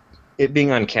 and it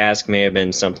being on cask may have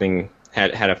been something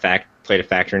played a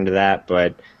factor into that.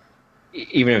 But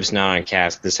even if it's not on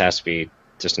cask, this has to be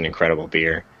just an incredible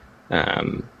beer.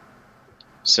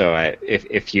 So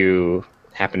if you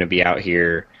happen to be out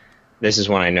here, this is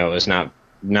one I know is not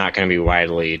going to be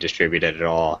widely distributed at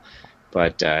all.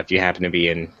 But if you happen to be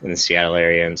in the Seattle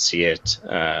area and see it,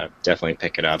 definitely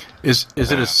pick it up. Is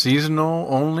it a seasonal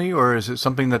only, or is it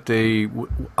something that they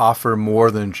offer more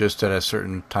than just at a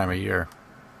certain time of year?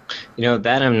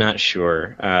 That I'm not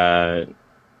sure.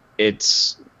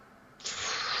 It's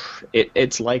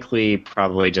likely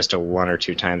probably just a 1 or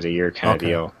 2 times a year kind of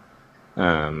deal.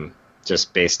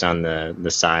 Just based on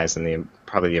the size and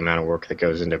probably the amount of work that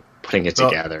goes into putting it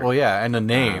together. Well, yeah, and the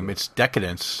name, it's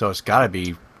Decadence, so it's got to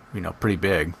be pretty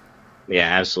big. Yeah,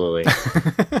 absolutely.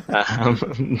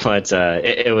 But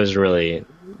it was really,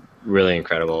 really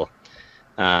incredible.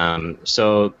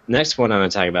 So next one I'm going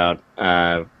to talk about,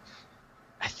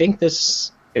 I think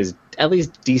this is at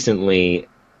least decently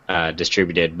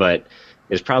distributed, but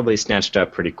is probably snatched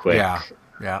up pretty quick. Yeah.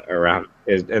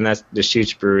 And that's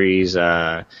Deschutes Brewery's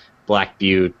Black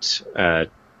Butte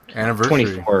Anniversary.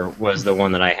 24 was the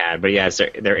one that I had. But yeah, it's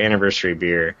their anniversary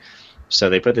beer. So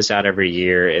they put this out every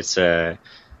year. It's an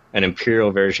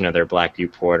imperial version of their Black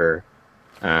Butte Porter.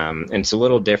 And it's a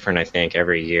little different, I think,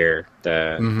 every year,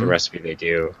 the recipe they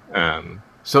do.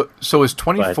 So is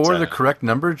 24 the correct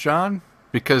number, John?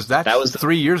 Because that was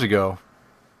 3 years ago.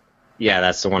 Yeah,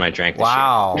 that's the one I drank this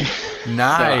wow. year.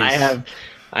 Nice. So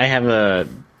I have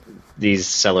these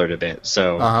cellared a bit.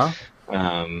 So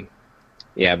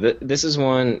yeah, this is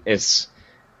one, it's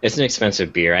an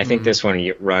expensive beer. I think this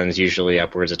one runs usually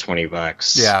upwards of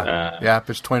 $20. Yeah, if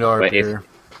it's $20 beer.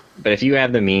 But if you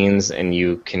have the means and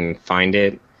you can find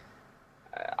it,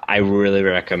 I really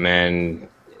recommend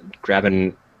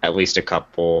grabbing at least a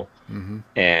couple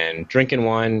and drinking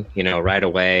one, right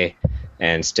away,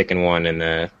 and sticking one in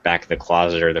the back of the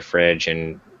closet or the fridge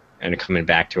and coming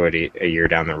back to it a year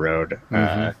down the road.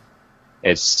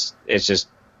 It's just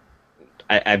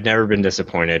I've never been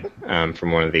disappointed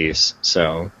from one of these,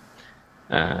 so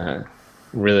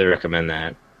really recommend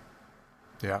that.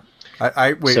 Yeah.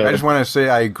 I just want to say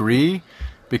I agree,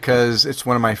 because it's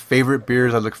one of my favorite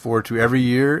beers I look forward to every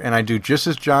year, and I do just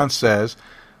as John says.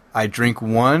 I drink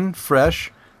one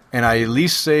fresh, and I at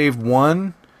least save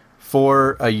one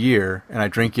for a year, and I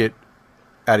drink it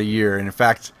at a year. And in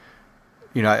fact,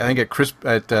 I think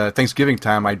at Thanksgiving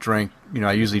time, I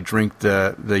usually drink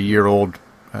the year-old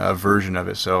version of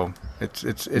it. So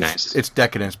it's nice. It's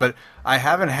Decadence, but I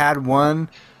haven't had one.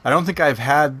 I don't think I've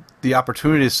had the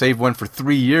opportunity to save one for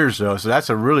 3 years though. So that's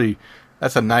a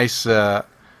nice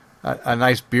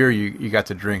nice beer you got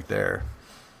to drink there.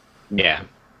 Yeah,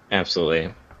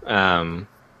 absolutely.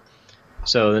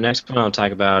 So the next one I'll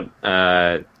talk about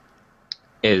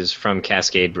is from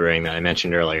Cascade Brewing that I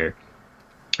mentioned earlier,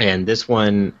 and this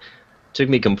one took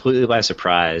me completely by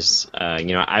surprise.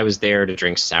 I was there to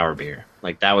drink sour beer.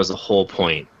 Like, that was the whole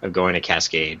point of going to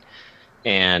Cascade.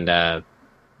 And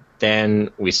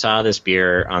then we saw this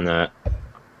beer on the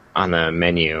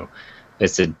menu.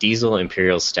 It's a Diesel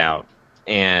Imperial Stout.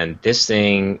 And this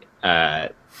thing,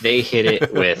 they hit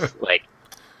it with, like,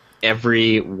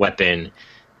 every weapon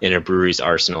in a brewery's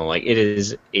arsenal. Like, it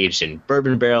is aged in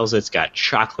bourbon barrels. It's got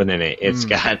chocolate in it. It's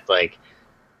got like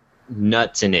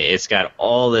nuts in it. It's got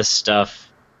all this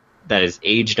stuff that is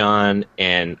aged on.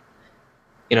 And,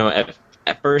 you know,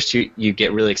 at first you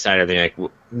get really excited. They're like,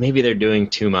 well, maybe they're doing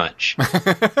too much.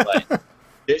 But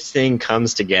this thing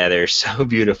comes together so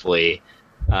beautifully.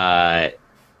 Oh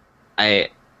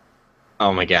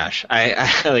my gosh.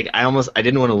 I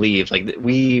didn't want to leave. Like,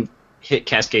 we hit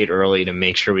Cascade early to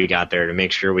make sure we got there, to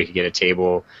make sure we could get a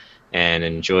table and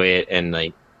enjoy it. And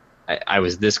like, I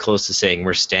was this close to saying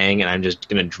we're staying and I'm just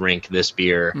going to drink this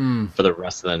beer for the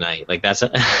rest of the night. Like, that's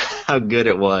how good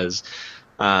it was.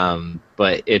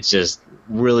 But it's just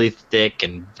really thick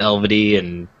and velvety,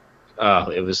 and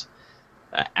it was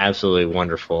absolutely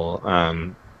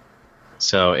wonderful.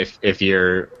 So if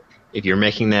you're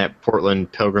making that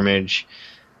Portland pilgrimage,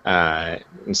 and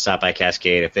stop by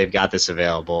Cascade, if they've got this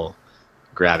available,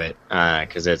 grab it,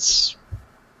 because it's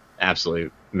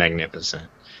absolutely magnificent.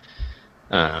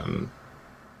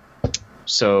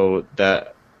 So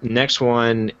the next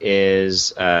one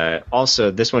is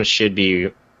also, this one should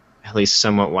be at least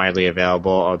somewhat widely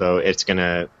available, although it's going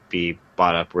to be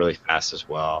bought up really fast as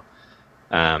well.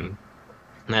 And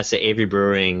that's the Avery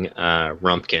Brewing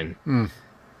Rumpkin.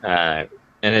 And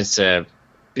it's a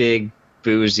big,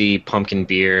 boozy pumpkin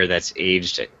beer that's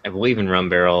aged, I believe, in rum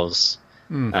barrels.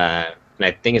 And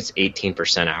I think it's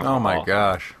 18% alcohol. Oh my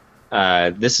gosh.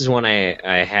 This is one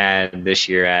I had this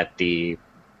year at the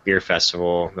beer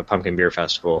festival, the Pumpkin Beer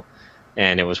Festival,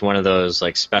 and it was one of those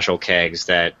like special kegs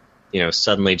that, you know,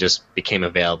 suddenly just became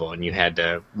available and you had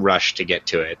to rush to get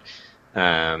to it.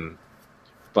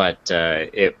 But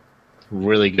it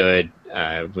really good.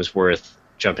 Was worth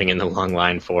jumping in the long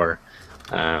line for.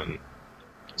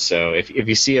 So if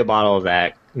you see a bottle of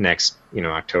that next, you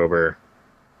know, October,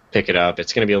 pick it up.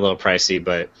 It's going to be a little pricey,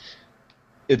 but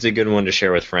it's a good one to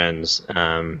share with friends.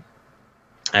 I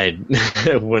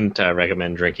wouldn't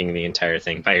recommend drinking the entire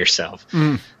thing by yourself.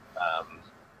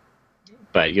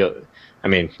 But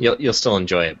you'll still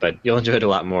enjoy it, but you'll enjoy it a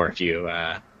lot more if you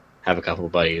have a couple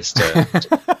of buddies to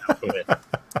with it.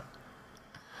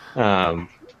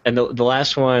 And the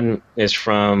last one is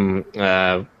from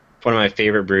one of my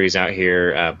favorite breweries out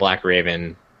here, Black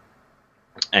Raven,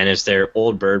 and it's their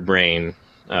Old Bird Brain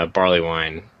barley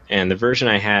wine. And the version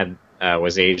I had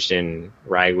was aged in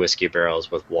rye whiskey barrels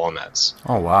with walnuts.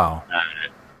 Oh, wow.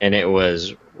 And it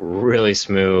was really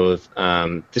smooth.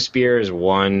 This beer has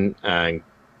won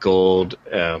gold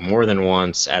more than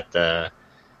once at the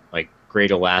like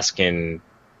Great Alaskan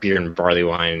Beer and Barley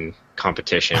Wine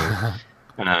competition,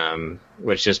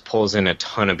 which just pulls in a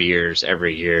ton of beers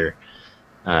every year.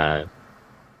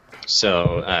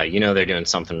 So you know they're doing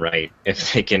something right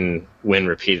if they can win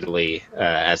repeatedly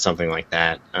at something like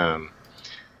that.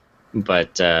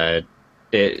 But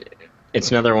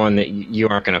it's another one that you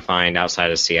aren't going to find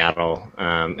outside of Seattle.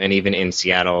 And even in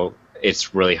Seattle,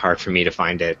 it's really hard for me to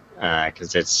find it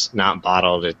because it's not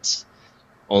bottled. It's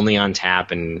only on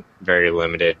tap and very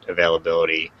limited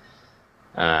availability.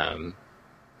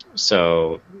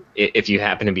 So if you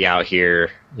happen to be out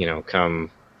here, you know,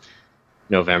 come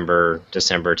November,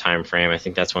 December timeframe, I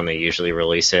think that's when they usually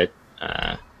release it.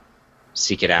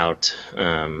 Seek it out.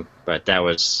 But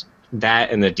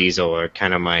that and the Diesel are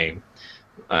kind of my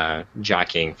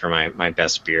jockeying for my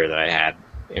best beer that I had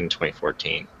in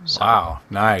 2014. So. Wow,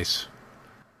 nice.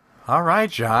 All right,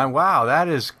 John. Wow,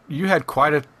 you had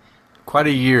quite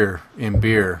a year in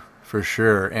beer for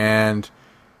sure. And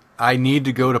I need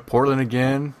to go to Portland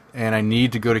again, and I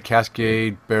need to go to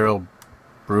Cascade Barrel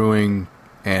Brewing,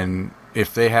 and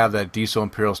if they have that Diesel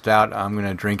Imperial Stout, I'm going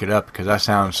to drink it up because that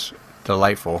sounds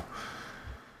delightful.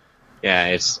 Yeah,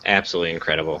 it's absolutely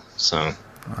incredible. So, all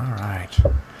right.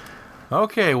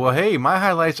 Okay, well, hey, my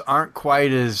highlights aren't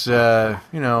quite as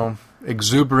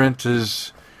exuberant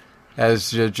as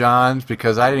John's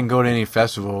because I didn't go to any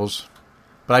festivals,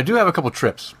 but I do have a couple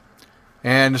trips.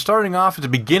 And starting off at the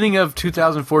beginning of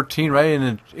 2014,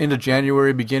 right into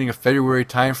January, beginning of February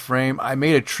time frame, I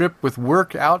made a trip with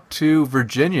work out to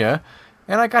Virginia,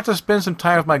 and I got to spend some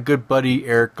time with my good buddy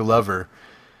Eric Glover.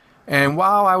 And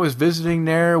while I was visiting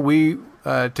there, we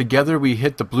together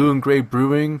hit the Blue and Gray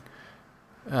Brewing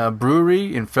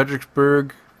Brewery in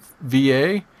Fredericksburg,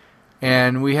 VA,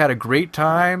 and we had a great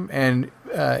time. And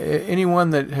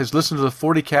anyone that has listened to the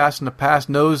 40 cast in the past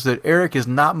knows that Eric is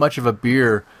not much of a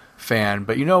beer fan,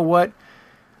 but you know what?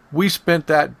 We spent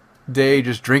that day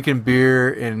just drinking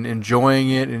beer and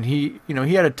enjoying it, and he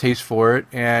had a taste for it,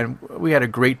 and we had a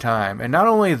great time. And not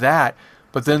only that,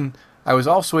 but then I was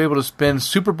also able to spend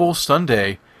Super Bowl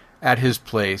Sunday at his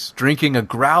place, drinking a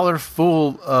growler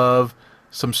full of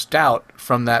some stout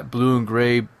from that Blue and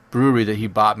Gray brewery that he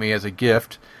bought me as a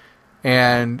gift.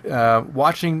 And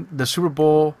watching the Super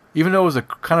Bowl, even though it was a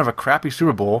kind of a crappy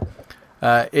Super Bowl,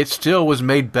 it still was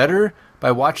made better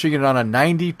by watching it on a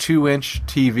 92-inch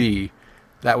TV.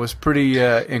 That was pretty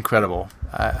incredible.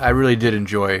 I really did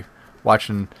enjoy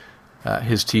watching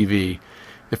his TV.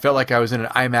 It felt like I was in an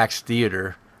IMAX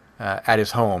theater at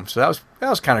his home, so that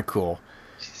was kind of cool.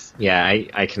 Yeah,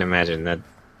 I can imagine that.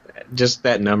 Just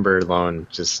that number alone,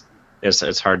 just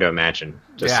it's hard to imagine.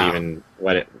 Just even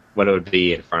what it would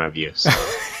be in front of you. So.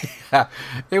 Yeah,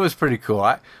 it was pretty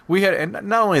cool. We had, and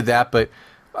not only that, but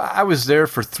I was there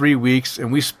for 3 weeks,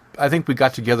 and I think we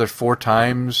got together 4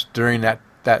 times during that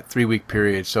 3-week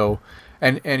period. So,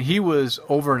 and he was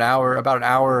about an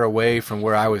hour away from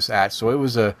where I was at. So it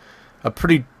was a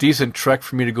pretty decent trek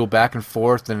for me to go back and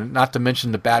forth, and not to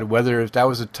mention the bad weather. That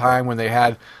was a time when they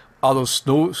had all those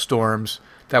snowstorms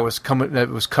that was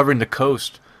covering the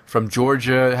coast from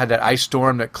Georgia. It had that ice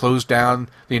storm that closed down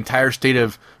the entire state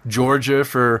of Georgia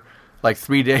for like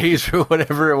 3 days or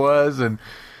whatever it was, and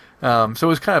so it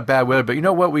was kind of bad weather. But you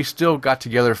know what? We still got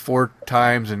together 4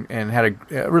 times and had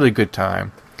a really good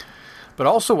time. But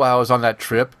also while I was on that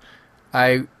trip,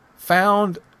 I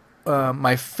found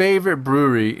my favorite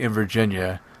brewery in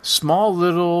Virginia, small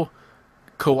little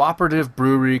cooperative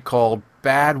brewery called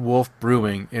Bad Wolf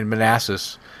Brewing in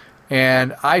Manassas.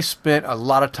 And I spent a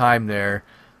lot of time there.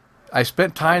 I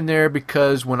spent time there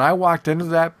because when I walked into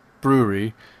that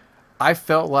brewery, I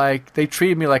felt like they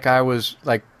treated me like I was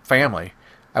like family.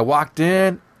 I walked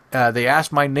in, they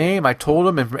asked my name, I told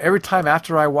them, and every time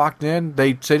after I walked in,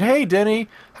 they said, "Hey, Denny,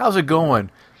 how's it going?"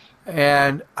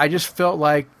 And I just felt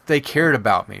like they cared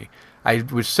about me. I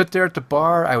would sit there at the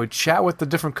bar, I would chat with the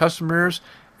different customers,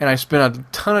 and I spent a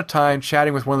ton of time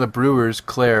chatting with one of the brewers,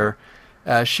 Claire.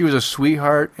 She was a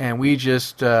sweetheart, and we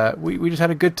just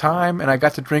had a good time, and I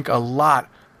got to drink a lot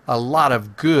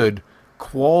of good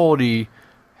quality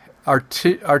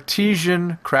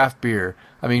artesian craft beer.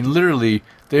 I mean, literally,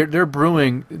 their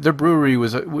brewery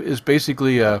is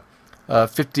basically a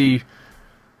 50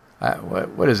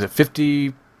 what is it,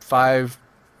 55,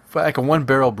 like a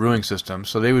 1-barrel brewing system.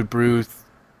 So they would brew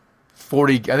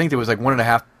 40. I think there was like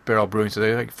 1.5 barrel brewing, so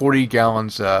they like 40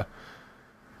 gallons.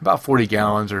 About 40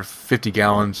 gallons or 50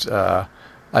 gallons a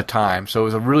time. So it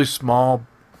was a really small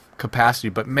capacity,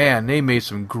 but man, they made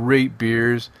some great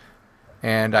beers.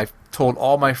 And I told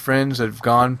all my friends that have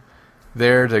gone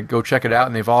there to go check it out,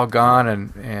 and they've all gone,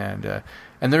 and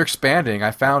they're expanding. I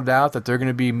found out that they're going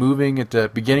to be moving at the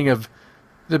beginning of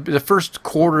the first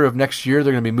quarter of next year.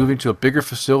 They're going to be moving to a bigger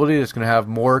facility that's going to have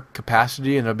more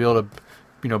capacity, and they'll be able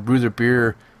to, brew their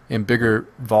beer in bigger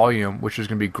volume, which is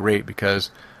going to be great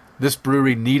because this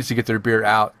brewery needs to get their beer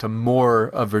out to more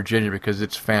of Virginia because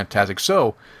it's fantastic.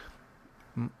 So,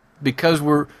 because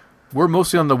we're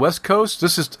mostly on the West Coast,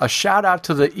 this is a shout out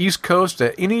to the East Coast,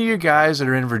 to any of you guys that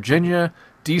are in Virginia,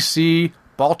 D.C.,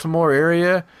 Baltimore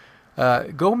area.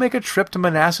 Go make a trip to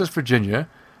Manassas, Virginia,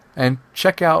 and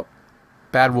check out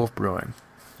Bad Wolf Brewing.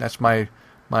 That's my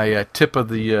tip of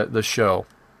the show.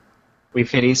 We've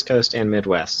hit East Coast and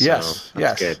Midwest. Yes, so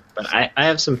that's good. But I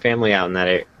have some family out in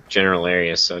that general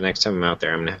area, so next time I'm out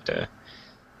there, I'm gonna have to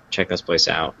check this place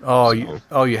out.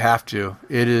 You have to.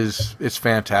 It's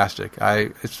fantastic.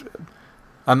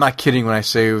 I'm not kidding when I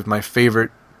say it was my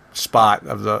favorite spot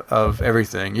of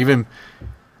everything. Even,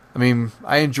 I mean,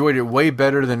 I enjoyed it way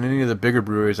better than any of the bigger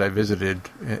breweries I visited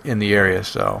in the area.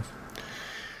 So,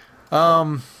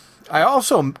 I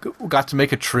also got to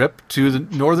make a trip to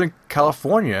Northern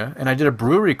California, and I did a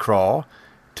brewery crawl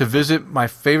to visit my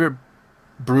favorite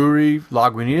brewery,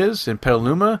 Lagunitas in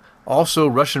Petaluma. Also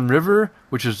Russian River,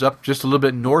 which is up just a little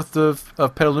bit north of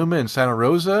Petaluma in Santa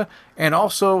Rosa. And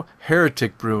also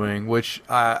Heretic Brewing, which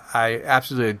I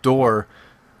absolutely adore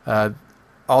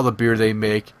all the beer they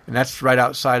make. And that's right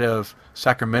outside of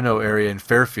Sacramento area in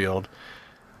Fairfield.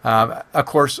 Of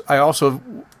course, I also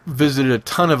visited a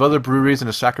ton of other breweries in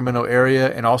the Sacramento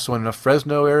area and also in the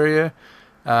Fresno area.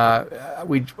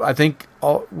 I think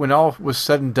when all was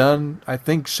said and done, I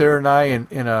think Sarah and I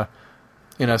in a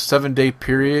 7-day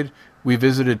period, we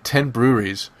visited 10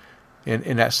 breweries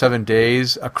in that 7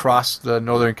 days across the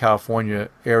Northern California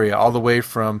area, all the way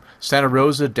from Santa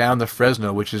Rosa down to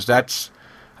Fresno, I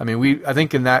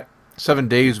think in that 7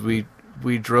 days we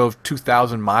drove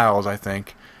 2,000 miles, I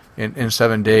think, in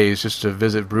 7 days just to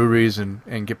visit breweries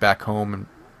and get back home and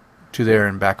to there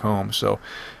and back home. So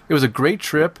it was a great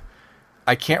trip.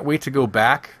 I can't wait to go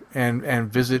back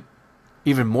and visit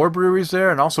even more breweries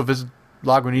there, and also visit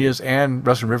Lagunitas and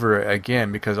Russian River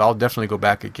again, because I'll definitely go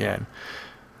back again.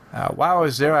 While I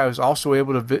was there, I was also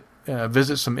able to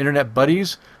visit some internet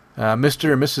buddies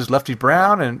Mr. and Mrs. Lefty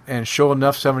Brown and Show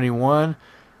Enough 71.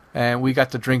 And we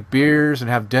got to drink beers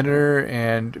and have dinner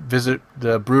and visit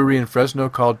the brewery in Fresno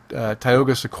called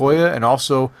Tioga Sequoia, and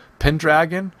also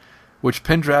Pendragon, which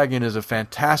Pendragon is a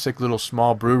fantastic little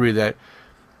small brewery that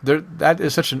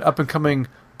is such an up-and-coming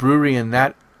brewery in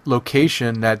that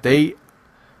location that they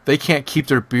can't keep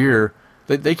their beer.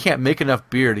 They can't make enough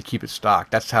beer to keep it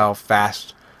stocked. That's how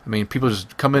fast. I mean, people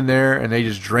just come in there and they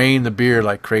just drain the beer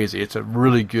like crazy. It's a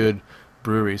really good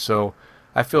brewery. So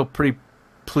I feel pretty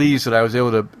pleased that I was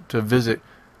able to visit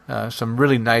some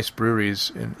really nice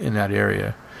breweries in that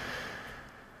area.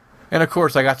 And of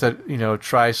course, I got to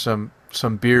try some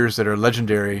beers that are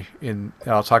legendary that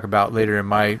I'll talk about later in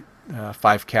my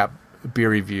 5-cap beer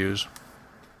reviews.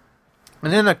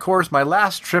 And then, of course, my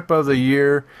last trip of the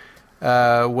year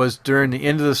was during the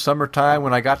end of the summertime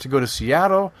when I got to go to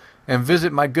Seattle and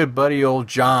visit my good buddy old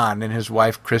John and his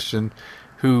wife Kristen,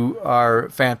 who are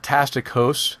fantastic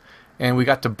hosts. And we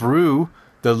got to brew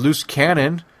the Loose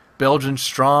Cannon Belgian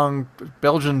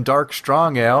Dark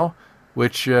Strong Ale,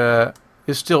 which is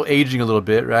still aging a little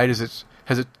bit, right? Has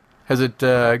it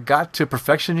got to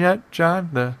perfection yet, John?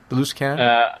 The Loose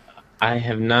Cannon? I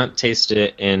have not tasted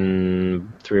it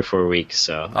in 3 or 4 weeks,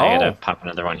 so I gotta pop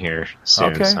another one here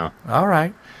soon. Okay, so. All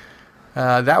right.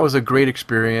 That was a great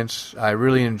experience. I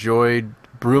really enjoyed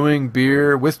brewing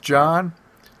beer with John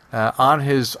on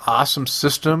his awesome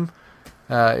system.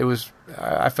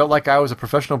 I felt like I was a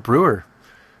professional brewer.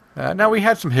 Now, we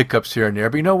had some hiccups here and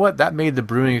there, but you know what? That made the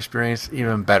brewing experience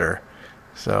even better.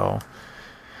 So,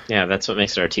 yeah, that's what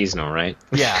makes it artisanal, right?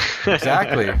 Yeah,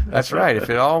 exactly. That's right. If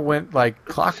it all went like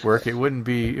clockwork, it would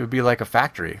be like a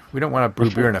factory. We don't want to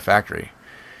brew beer in a factory.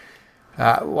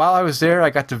 While I was there, I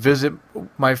got to visit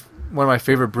one of my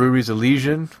favorite breweries,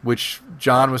 Elysian, which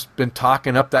John was been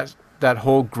talking up that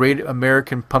whole Great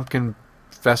American Pumpkin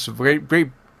Festival.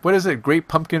 What is it? Great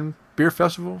Pumpkin Beer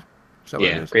Festival? Is that what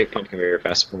it is? Great Pumpkin Beer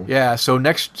Festival. Yeah, so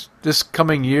this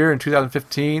coming year in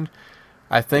 2015,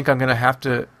 I think I'm going to have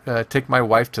to take my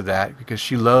wife to that because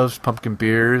she loves pumpkin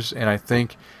beers, and I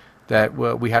think that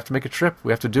we have to make a trip.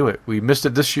 We have to do it. We missed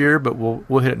it this year, but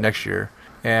we'll hit it next year.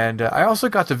 And I also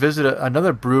got to visit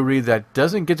another brewery that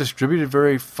doesn't get distributed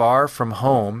very far from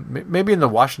home. Maybe in the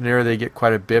Washington area they get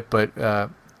quite a bit, but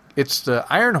it's the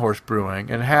Iron Horse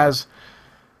Brewing, and has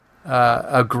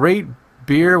a great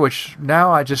beer, which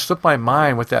now I just slipped my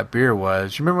mind what that beer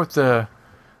was. You remember what the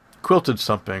Quilted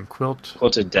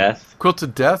Death?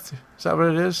 Quilted Death? Is that what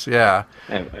it is? Yeah.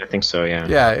 I think so, yeah.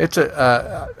 Yeah, it's it's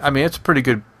a pretty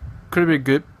good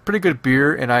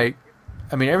beer, and I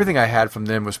mean, everything I had from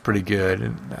them was pretty good,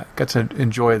 and I got to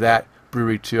enjoy that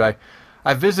brewery too.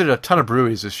 I visited a ton of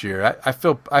breweries this year. I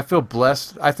feel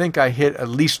blessed. I think I hit at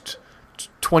least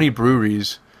 20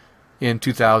 breweries in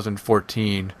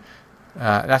 2014.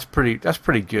 That's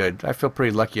pretty good. I feel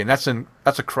pretty lucky, and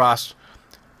that's across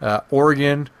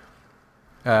Oregon,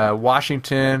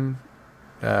 Washington,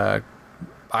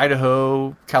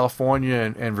 Idaho,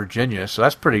 California, and Virginia. So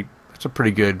that's a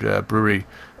pretty good brewery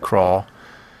crawl.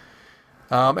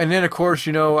 And then, of course,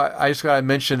 I just got to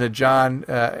mention that John,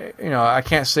 I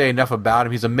can't say enough about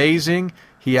him. He's amazing.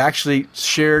 He actually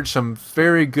shared some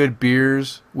very good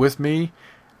beers with me.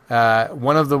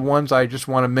 One of the ones I just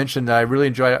want to mention that I really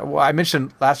enjoyed, well, I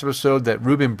mentioned last episode that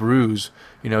Reuben Brews,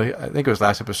 I think it was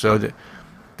last episode,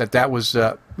 that was,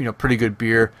 pretty good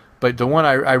beer. But the one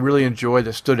I really enjoyed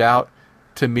that stood out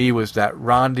to me was that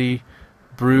Rondi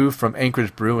Brew from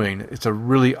Anchorage Brewing. It's a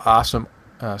really awesome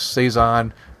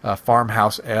Saison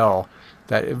farmhouse ale.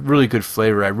 That really good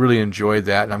flavor. I really enjoyed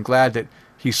that, and I'm glad that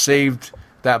he saved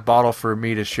that bottle for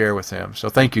me to share with him. So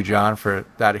thank you, John, for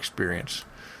that experience.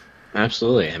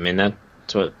 Absolutely. I mean,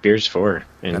 that's what beer's for,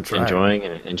 and that's right.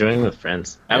 enjoying with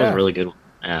friends. That was a really good one.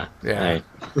 Yeah.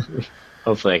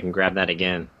 Hopefully I can grab that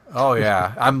again. Oh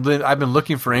yeah, I've been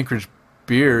looking for Anchorage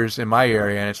beers in my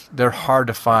area, and they're hard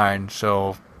to find.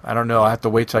 So I don't know. I have to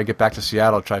wait till I get back to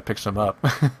Seattle to try to pick some up.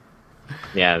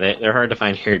 Yeah, they're hard to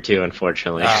find here too,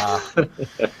 unfortunately.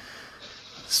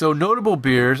 So notable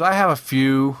beers, I have a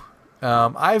few.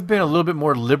 I've been a little bit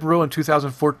more liberal in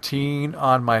 2014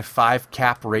 on my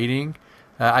 5-cap rating.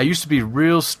 I used to be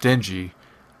real stingy,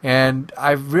 and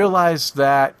I've realized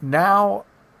that now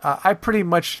I pretty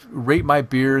much rate my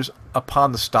beers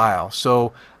upon the style.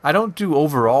 So I don't do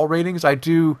overall ratings. I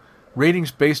do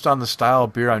ratings based on the style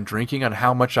of beer I'm drinking, on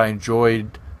how much I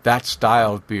enjoyed that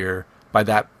style of beer by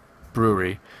that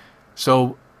brewery.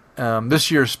 So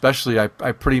this year especially, I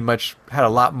pretty much had a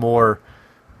lot more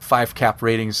 5-cap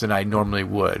ratings than I normally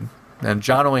would. And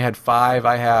John only had 5.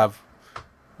 I have,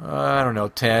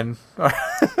 10.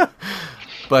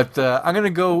 But I'm going to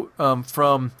go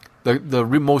from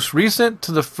most recent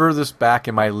to the furthest back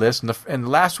in my list, and the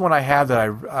last one I have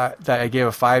that I gave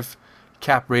a 5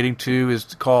 cap rating to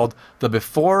is called the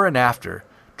Before and After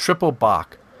Triple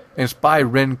Bock, and it's by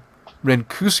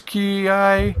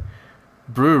Renkuski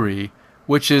Brewery,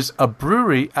 which is a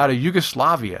brewery out of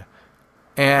Yugoslavia.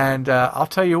 And I'll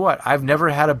tell you what, I've never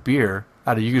had a beer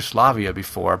out of Yugoslavia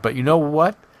before, but you know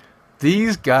what?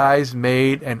 These guys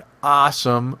made an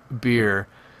awesome beer.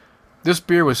 This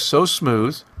beer was so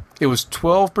smooth. It was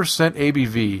 12%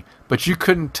 ABV, but you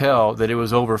couldn't tell that it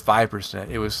was over 5%.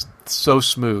 It was so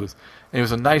smooth. And it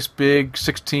was a nice big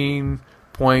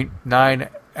 16.9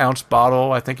 ounce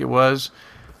bottle, I think it was.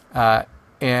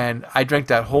 And I drank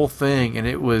that whole thing, and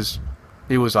it was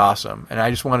awesome. And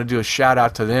I just want to do a shout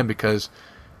out to them because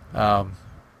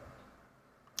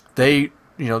they,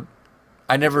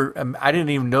 I didn't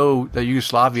even know that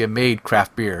Yugoslavia made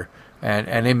craft beer,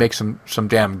 and they make some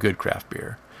damn good craft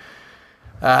beer.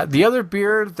 The other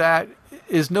beer that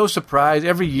is no surprise,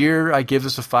 every year I give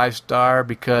this a 5-star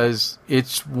because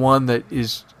it's one that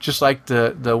is just like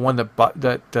the one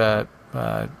that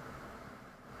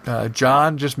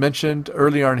John just mentioned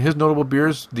earlier in his notable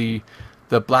beers, the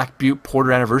Black Butte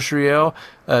Porter Anniversary Ale.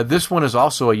 This one is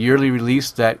also a yearly release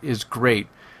that is great,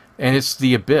 and it's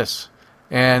the Abyss.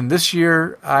 And this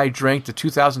year I drank the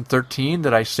 2013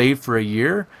 that I saved for a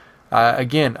year.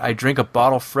 Again, I drink a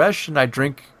bottle fresh, and I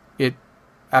drink it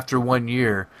after 1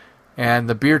 year. And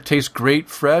the beer tastes great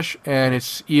fresh, and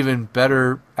it's even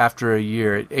better after a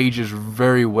year. It ages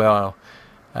very well.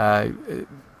 I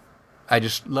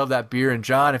just love that beer. And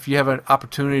John, if you have an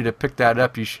opportunity to pick that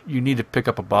up, you need to pick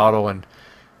up a bottle and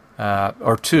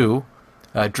or two.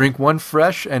 Drink one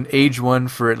fresh and age one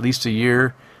for at least a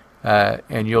year,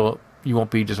 and you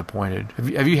won't be disappointed.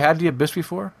 Have you had the Abyss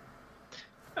before?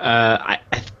 I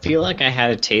feel like I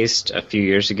had a taste a few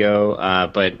years ago,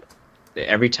 but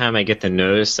every time I get the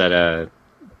notice that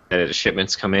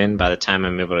shipments come in, by the time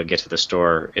I'm able to get to the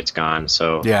store, it's gone.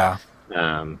 So yeah,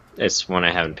 it's one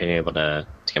I haven't been able to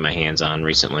get my hands on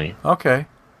recently. Okay.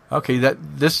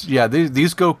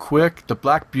 These go quick. The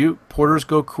Black Butte Porters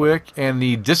go quick, and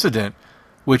the Dissident,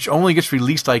 which only gets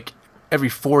released like every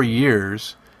 4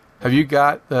 years. Have you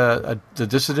got the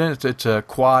Dissident? It's a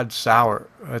quad sour.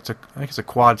 I think it's a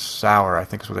quad sour. I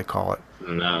think is what they call it.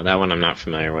 No, that one I'm not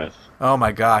familiar with. Oh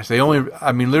my gosh! They only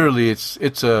release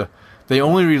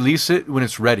it when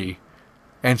it's ready,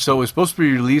 and so it was supposed to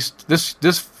be released this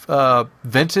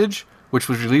vintage, which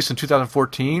was released in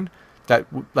 2014. That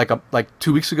like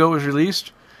 2 weeks ago was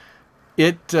released.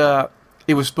 It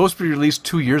was supposed to be released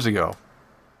 2 years ago.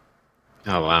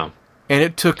 Oh wow! And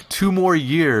it took 2 more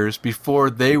years before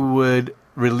they would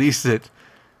release it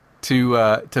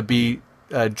to be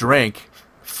drank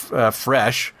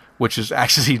fresh, which is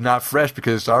actually not fresh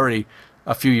because it's already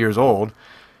a few years old.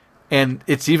 And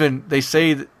it's even, they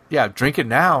say, drink it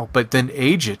now, but then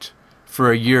age it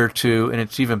for a year or two, and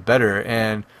it's even better.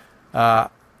 And I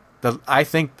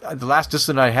think the last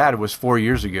Dissident I had was 4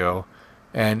 years ago,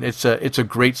 and it's a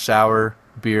great sour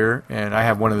beer, and I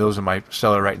have one of those in my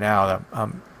cellar right now that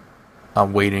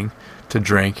I'm waiting to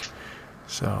drink.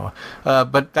 So,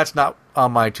 but that's not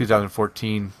on my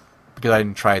 2014 because I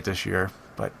didn't try it this year.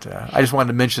 But I just wanted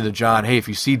to mention to John, hey, if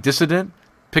you see Dissident,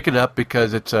 pick it up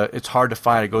because it's hard to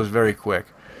find. It goes very quick.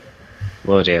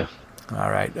 Will do.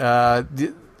 All right.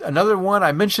 Another one,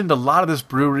 I mentioned a lot of this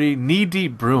brewery, Knee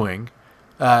Deep Brewing,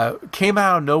 came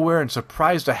out of nowhere and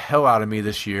surprised the hell out of me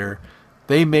this year.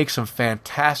 They make some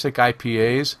fantastic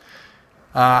IPAs.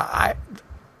 I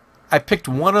picked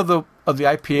one of the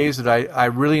IPAs that I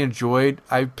really enjoyed.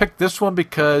 I picked this one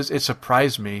because it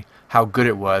surprised me how good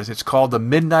it was. It's called the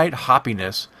Midnight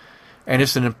Hoppiness, and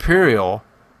it's an Imperial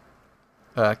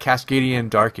Cascadian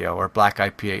Dark Ale or Black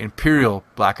IPA, Imperial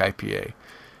Black IPA.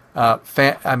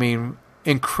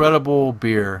 Incredible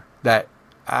beer that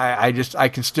I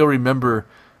can still remember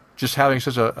just having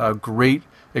such a great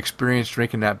experience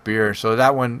drinking that beer. So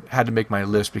that one had to make my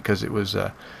list because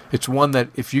it's one that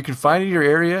if you can find it in your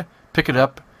area, pick it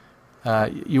up.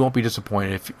 You won't be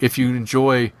disappointed. If you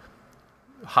enjoy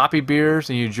hoppy beers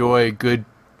and you enjoy good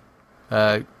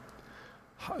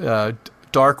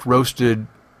dark roasted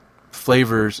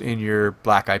flavors in your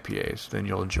black IPAs, then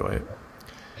you'll enjoy it.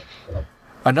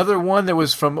 Another one that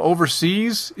was from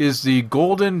overseas is the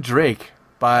Golden Drake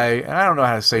by, and I don't know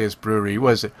how to say his brewery.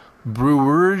 What is it?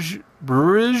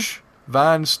 Brewerij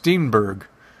van Steenberg.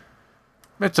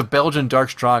 It's a Belgian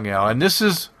dark strong ale, and this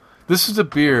is a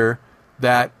beer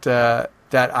that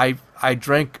I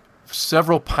drank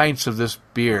several pints of this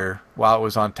beer while it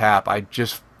was on tap. I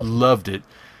just loved it.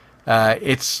 I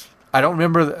don't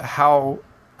remember how.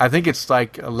 I think it's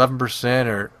like 11%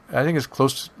 or I think it's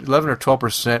close to 11 or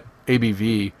 12%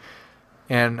 ABV,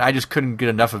 and I just couldn't get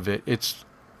enough of it. It's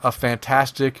a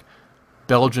fantastic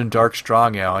Belgian dark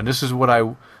strong ale, and this is what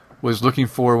I was looking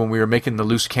for when we were making the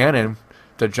loose cannon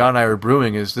that John and I were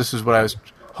brewing. This is what I was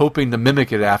hoping to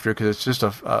mimic it after, because it's just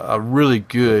a really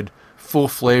good,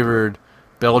 full-flavored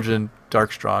Belgian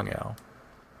dark strong ale.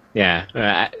 Yeah,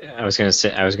 I was gonna say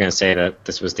that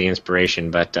this was the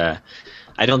inspiration, but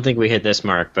I don't think we hit this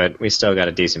mark. But we still got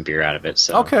a decent beer out of it.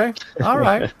 So okay, all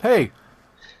right. Hey,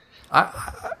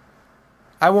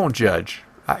 I won't judge.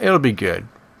 It'll be good.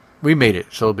 We made it,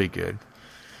 so it'll be good.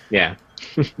 Yeah.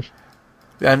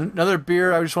 And another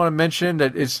beer I just want to mention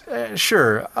that is,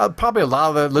 sure, probably a lot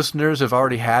of the listeners have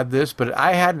already had this, but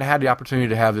I hadn't had the opportunity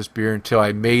to have this beer until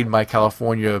I made my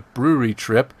California brewery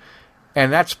trip,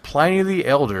 and that's Pliny the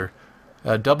Elder,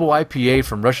 a double IPA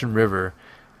from Russian River.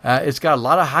 It's got a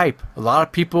lot of hype. A lot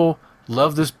of people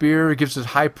love this beer. It gives it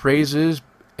high praises,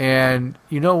 and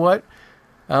you know what?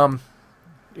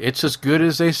 It's as good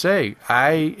as they say.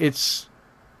 It's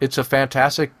a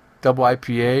fantastic double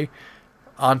IPA.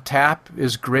 On tap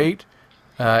is great.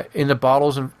 In the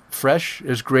bottles and fresh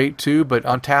is great too. But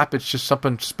on tap, it's just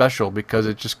something special because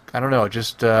it just, I don't know,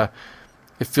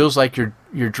 it feels like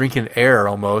you're drinking air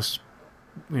almost.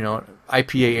 You know,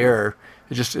 IPA air.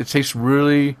 It tastes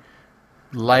really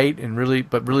light and really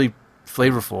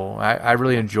flavorful. I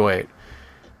really enjoy it.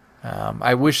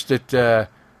 I wish that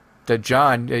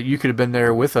John, you could have been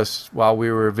there with us while we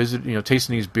were visiting,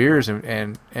 tasting these beers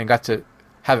and got to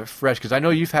have it fresh, because I know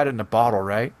you've had it in a bottle,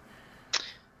 right?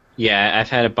 Yeah,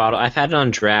 I've had a bottle. I've had it on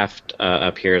draft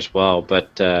up here as well,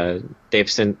 but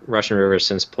Russian River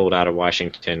since pulled out of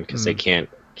Washington because they can't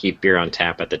keep beer on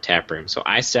tap at the tap room. So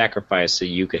I sacrificed so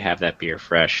you could have that beer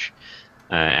fresh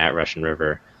at Russian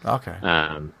River. Okay.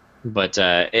 But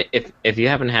if you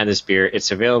haven't had this beer, it's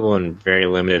available in very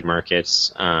limited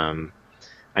markets. I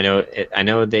know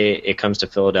it comes to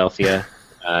Philadelphia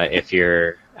if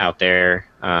you're out there.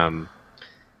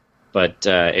 But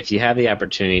if you have the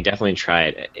opportunity, definitely try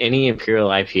it. Any Imperial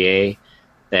IPA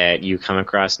that you come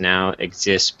across now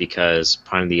exists because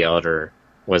Pliny the Elder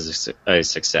was a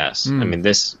success. I mean,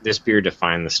 this beer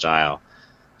defined the style.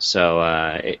 So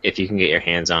if you can get your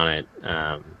hands on it,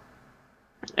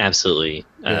 absolutely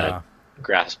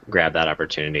grab that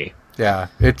opportunity. Yeah,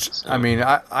 it's. So. I mean,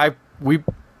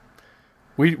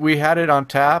 we had it on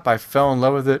tap. I fell in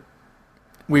love with it.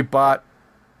 We bought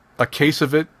a case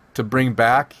of it to bring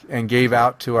back and gave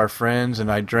out to our friends, and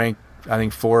I drank, I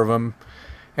think, 4 of them.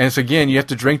 And it's, again, you have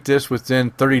to drink this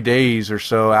within 30 days or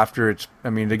so after it's, I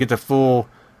mean, to get the full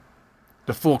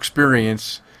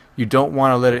experience, you don't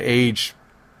want to let it age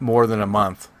more than a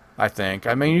month, I think.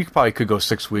 I mean, you probably could go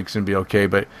 6 weeks and be okay,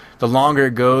 but the longer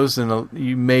it goes, then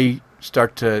you may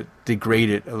start to degrade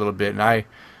it a little bit. And I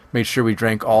made sure we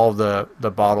drank all the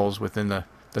bottles within the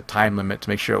time limit to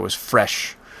make sure it was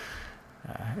fresh.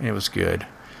 And it was good.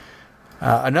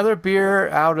 Another beer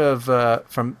out of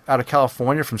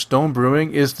California from Stone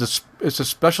Brewing it's a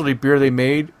specialty beer they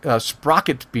made,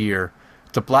 Sprocket beer.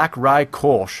 It's a black rye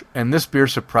Kolsch, and this beer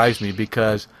surprised me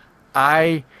because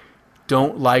I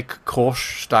don't like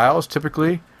Kolsch styles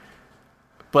typically,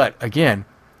 but again,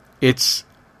 it's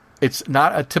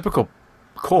not a typical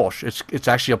Kolsch. It's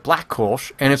actually a black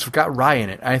Kolsch, and it's got rye in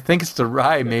it. I think it's the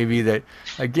rye maybe that,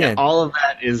 again... Yeah, all of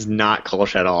that is not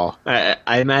Kolsch at all.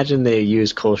 I imagine they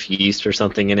use Kolsch yeast or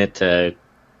something in it to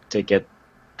get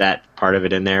that part of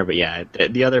it in there. But yeah,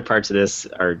 the other parts of this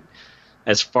are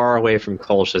as far away from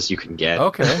Kolsch as you can get.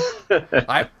 Okay.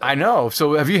 I know.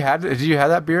 So did you have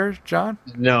that beer, John?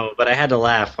 No, but I had to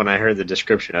laugh when I heard the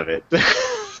description of it.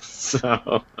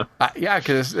 So... yeah,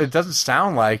 because it doesn't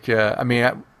sound like...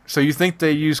 So you think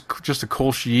they use just a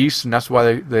Kolsch yeast, and that's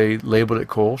why they labeled it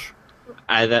Kolsch?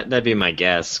 That'd be my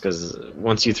guess, because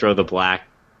once you throw the black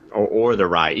or the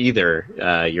rye,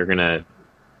 either, you're going to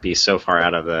be so far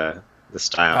out of the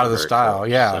style. Out of the style,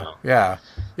 yeah. So. Yeah,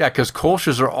 because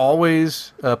Kolsch's are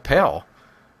always pale,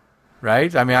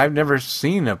 right? I mean, I've never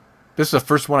seen this is the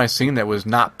first one I've seen that was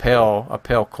not pale, a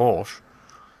pale Kolsch.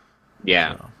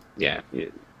 Yeah, yeah.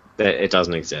 It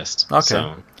doesn't exist. Okay.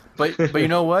 So. But you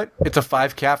know what? It's a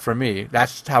 5 cap for me.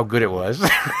 That's how good it was.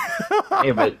 Hey,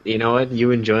 but you know what?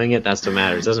 You enjoying it, that's what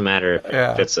matters. It doesn't matter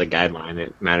if it's a guideline.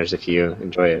 It matters if you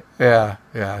enjoy it. Yeah.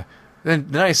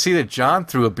 Then I see that John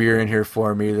threw a beer in here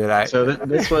for me that I... So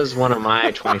this was one of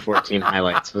my 2014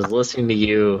 highlights, was listening to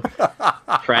you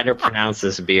try to pronounce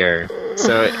this beer.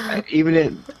 So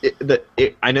even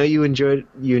I know you enjoyed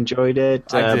it,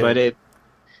 but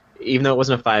even though it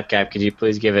wasn't a 5 cap, could you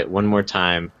please give it one more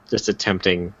time, just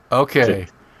attempting to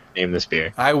name this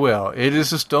beer? I will. It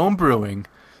is a Stone Brewing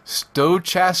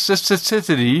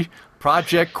Stochasticity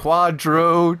Project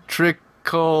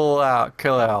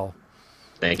Quadrotricolal.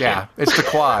 Thank you. Yeah, it's the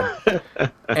quad.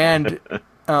 And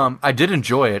I did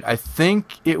enjoy it. I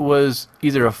think it was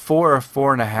either a 4 or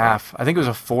 4.5. I think it was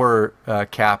a 4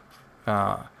 cap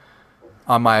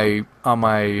on my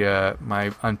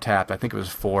Untapped. I think it was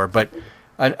 4, but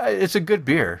it's a good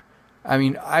beer. I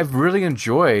mean, I've really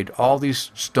enjoyed all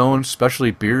these Stone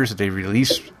specialty beers that they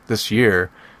released this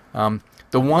year.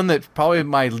 The one that's probably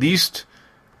my least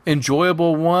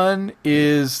enjoyable one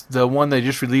is the one they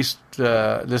just released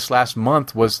this last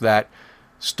month, was that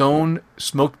Stone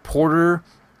Smoked Porter,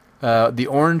 the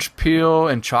orange peel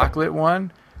and chocolate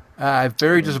one.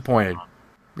 Very disappointed.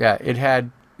 Yeah, it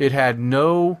had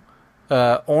no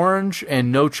orange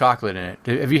and no chocolate in it.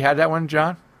 Have you had that one,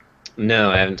 John?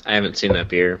 No, I haven't seen that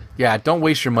beer. Yeah, don't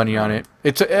waste your money on it.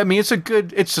 It's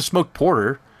a smoked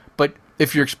porter, but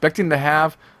if you're expecting to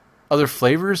have other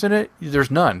flavors in it, there's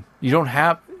none. You don't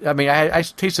have. I mean, I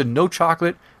tasted no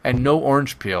chocolate and no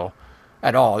orange peel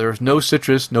at all. There was no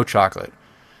citrus, no chocolate.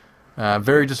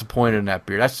 Very disappointed in that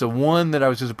beer. That's the one that I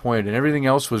was disappointed in. Everything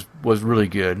else was really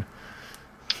good.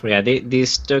 Yeah,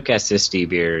 these Stochasticity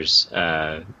beers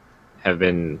have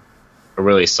been a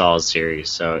really solid series.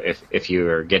 So if you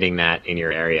are getting that in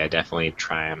your area, definitely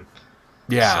try them.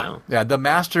 Yeah, so. Yeah. The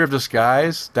Master of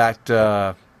Disguise, that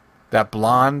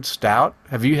blonde stout.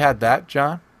 Have you had that,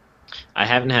 John? I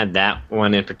haven't had that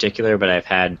one in particular, but I've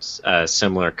had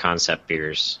similar concept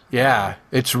beers. Yeah,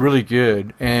 it's really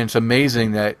good, and it's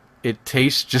amazing that it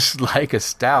tastes just like a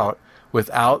stout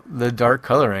without the dark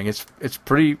coloring. It's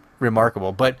pretty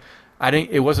remarkable. But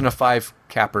it wasn't a 5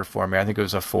 capper for me. I think it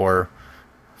was a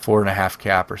 4.5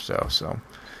 cap or so. So.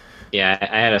 Yeah,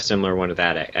 I had a similar one to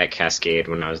that at Cascade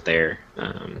when I was there.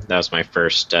 That was my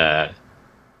first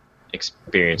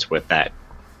experience with that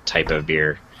type of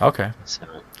beer. Okay. So.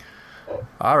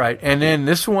 All right, and then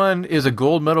this one is a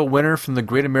gold medal winner from the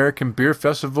Great American Beer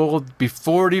Festival.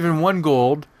 Before it even won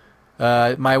gold,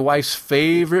 my wife's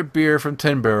favorite beer from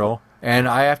Tin Barrel, and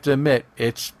I have to admit,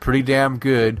 it's pretty damn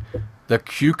good. The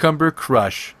Cucumber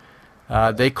Crush.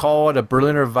 They call it a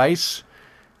Berliner Weiss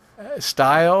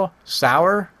style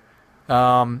sour.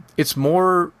 It's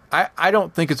more. I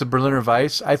don't think it's a Berliner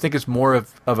Weiss. I think it's more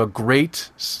of a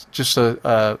great, just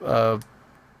a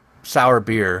sour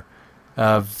beer.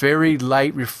 Very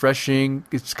light, refreshing.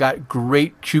 It's got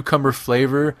great cucumber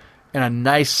flavor and a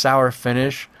nice sour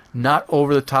finish. Not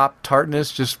over the top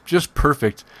tartness, just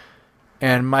perfect.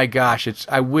 And my gosh,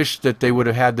 I wish that they would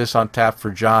have had this on tap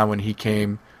for John when he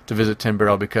came to visit Tin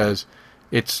Barrel, because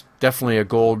it's definitely a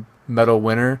gold medal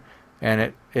winner,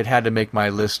 and it had to make my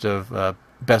list of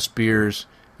best beers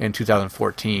in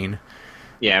 2014.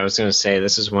 Yeah, I was going to say,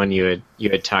 this is one you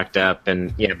had talked up,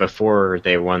 and before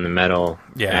they won the medal,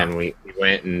 and we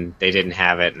went and they didn't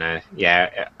have it, and I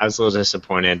was a little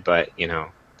disappointed, but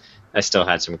I still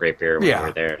had some great beer when we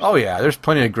were there. Oh yeah, there's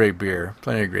plenty of great beer,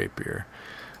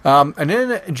 and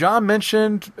then John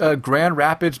mentioned Grand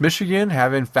Rapids, Michigan,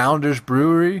 having Founders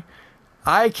Brewery.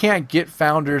 I can't get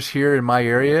Founders here in my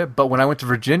area, but when I went to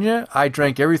Virginia, I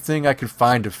drank everything I could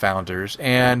find of Founders,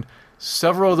 and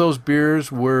several of those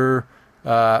beers were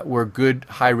good,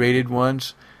 high-rated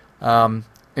ones.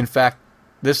 In fact,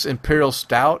 this Imperial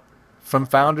Stout from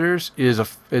Founders is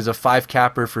a 5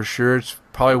 capper for sure. It's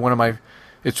probably one of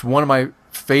my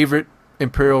favorite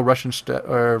Imperial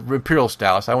Imperial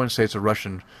Stouts. I wouldn't say it's a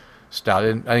Russian stout.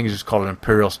 I think it's just called an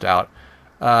Imperial Stout.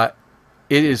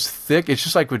 It is thick. It's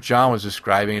just like what John was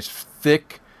describing. It's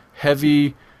thick,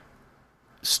 heavy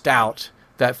stout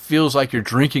that feels like you're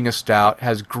drinking a stout.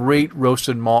 Has great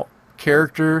roasted malt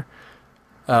character.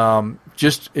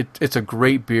 It's a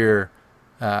great beer.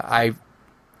 5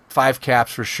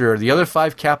 caps for sure. The other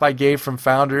 5 cap I gave from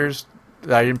Founders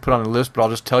that I didn't put on the list, but I'll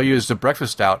just tell you, is the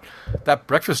Breakfast Stout. That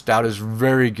Breakfast Stout is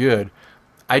very good.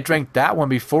 I drank that one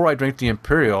before I drank the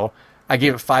Imperial. I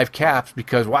gave it 5 caps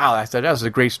because, wow, I thought that was a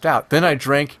great stout. Then I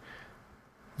drank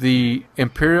the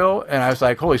Imperial, and I was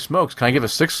like, holy smokes, can I give a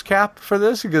 6 cap for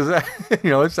this? Because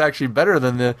it's actually better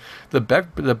than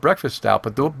the Breakfast Stout.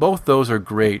 But both those are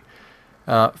great.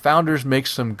 Founders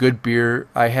makes some good beer.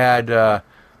 I had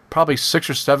probably 6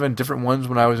 or 7 different ones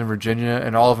when I was in Virginia,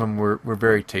 and all of them were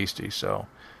very tasty. So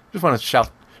just want to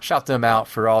shout them out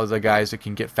for all of the guys that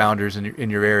can get Founders in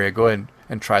your area. Go ahead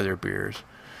and try their beers.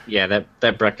 Yeah,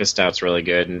 that Breakfast Stout's really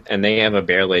good, and they have a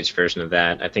barrel-aged version of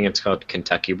that. I think it's called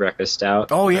Kentucky Breakfast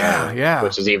Stout. Oh, yeah.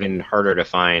 Which is even harder to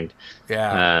find.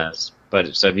 Yeah.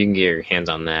 But so if you can get your hands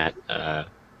on that,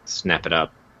 snap it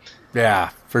up. Yeah,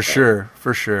 for sure.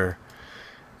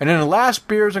 And then the last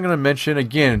beers I'm going to mention,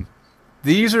 again,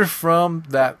 These are from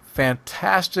that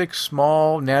fantastic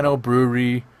small nano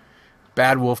brewery,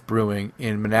 Bad Wolf Brewing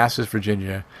in Manassas,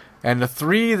 Virginia. And the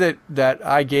three that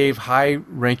I gave high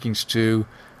rankings to,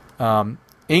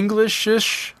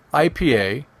 Englishish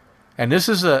IPA, and this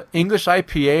is an English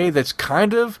IPA that's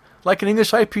kind of like an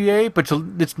English IPA, but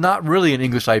it's not really an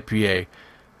English IPA.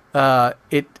 I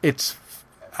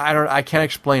can't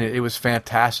explain it. It was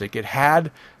fantastic. It had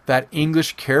that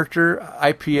English character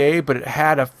IPA, but it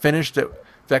had a finish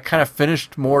that kind of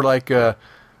finished more like an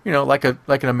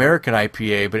American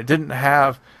IPA, but it didn't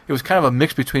have. It was kind of a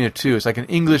mix between the two. It's like an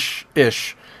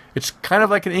English-ish. It's kind of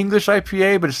like an English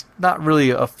IPA, but it's not really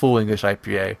a full English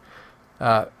IPA.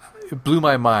 It blew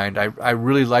my mind. I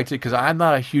really liked it because I'm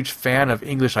not a huge fan of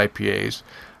English IPAs.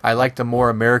 I like the more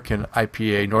American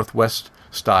IPA, Northwest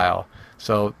style.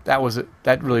 So that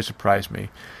really surprised me.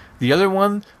 The other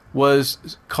one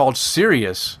was called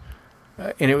Sirius,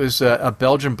 and it was a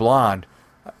Belgian blonde.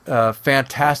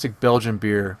 Fantastic Belgian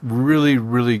beer. Really,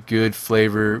 really good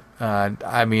flavor.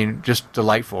 Just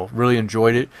delightful. Really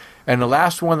enjoyed it. And the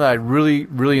last one that I really,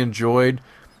 really enjoyed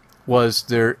was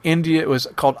it was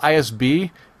called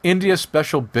ISB, India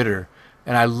Special Bitter.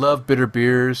 And I love bitter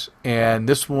beers, and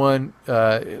this one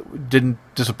didn't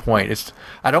disappoint.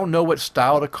 I don't know what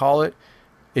style to call it.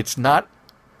 It's not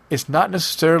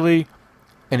necessarily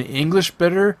an English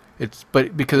bitter.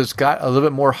 But because it's got a little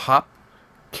bit more hop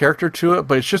character to it,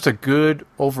 but it's just a good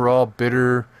overall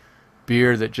bitter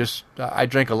beer that I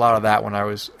drank a lot of that when I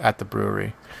was at the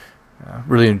brewery.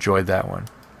 Really enjoyed that one.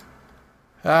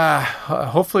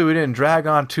 Hopefully we didn't drag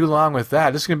on too long with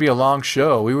that. This is going to be a long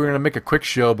show. We were going to make a quick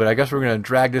show, but I guess we're going to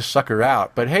drag this sucker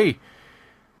out. But hey,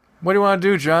 what do you want to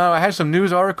do, John? I had some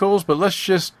news articles, but let's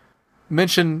just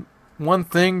mention one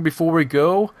thing before we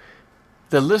go.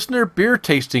 The listener beer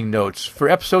tasting notes for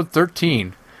episode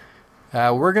 13.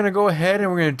 We're going to go ahead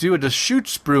and we're going to do a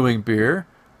Deschutes Brewing beer,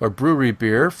 or brewery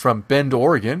beer, from Bend,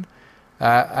 Oregon.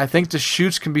 I think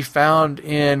Deschutes can be found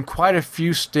in quite a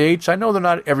few states. I know they're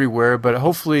not everywhere, but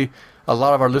hopefully a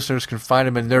lot of our listeners can find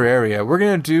them in their area. We're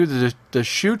going to do the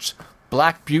Deschutes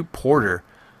Black Butte Porter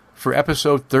for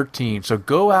episode 13. So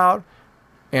go out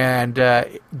and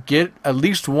get at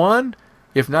least one,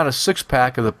 if not a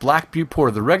 6-pack of the Black Butte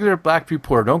Porter, the regular Black Butte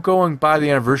Porter. Don't go and buy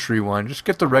the anniversary one. Just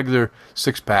get the regular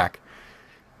 6-pack.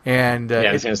 And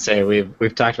I was going to say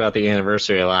we've talked about the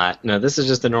anniversary a lot. No, this is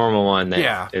just the normal one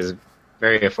that is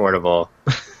very affordable.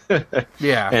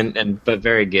 Yeah, but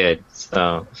very good.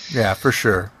 So yeah, for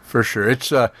sure. It's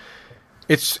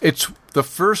the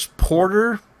first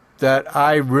porter that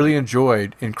I really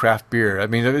enjoyed in craft beer. I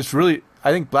mean,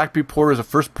 I think Black Butte Porter is the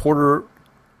first porter.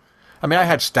 I mean, I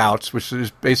had stouts, which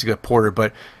is basically a porter,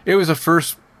 but it was the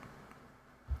first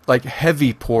like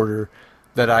heavy porter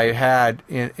that I had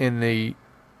in the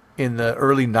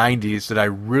early 90s that I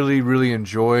really, really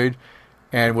enjoyed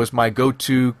and was my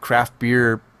go-to craft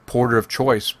beer porter of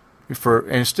choice and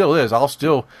it still is. I'll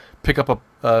still pick up a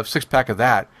 6-pack of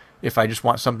that if I just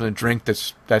want something to drink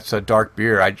that's a dark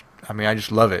beer. I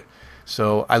just love it.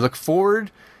 So I look forward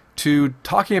to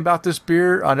talking about this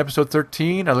beer on episode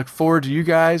 13. I look forward to you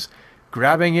guys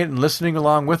grabbing it and listening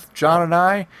along with John and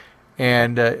I,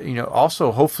 and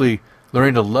also hopefully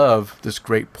learning to love this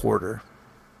great porter.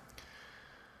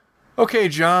 Okay,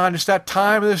 John, it's that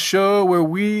time of the show where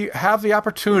we have the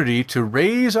opportunity to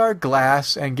raise our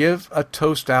glass and give a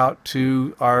toast out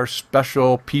to our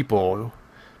special people.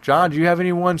 John, do you have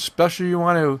anyone special you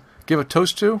want to give a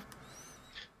toast to?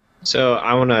 So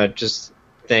I want to just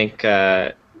thank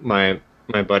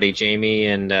my buddy Jamie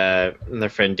and their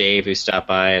friend Dave, who stopped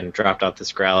by and dropped off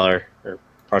this growler or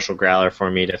partial growler for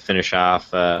me to finish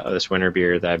off this winter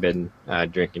beer that I've been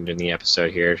drinking during the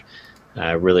episode here.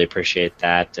 Really appreciate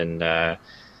that, and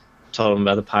told them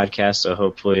about the podcast, so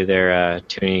hopefully they're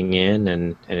tuning in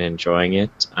and enjoying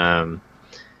it. And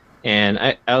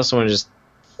I also want to just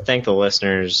thank the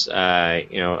listeners. I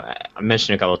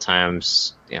mentioned a couple of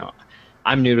times,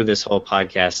 I'm new to this whole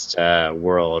podcast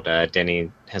world.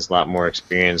 Denny has a lot more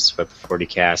experience with the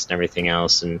 40cast and everything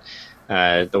else, and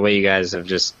the way you guys have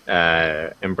just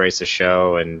embraced the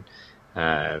show and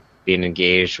being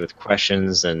engaged with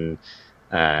questions and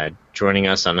joining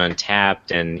us on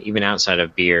Untapped and even outside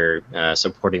of beer,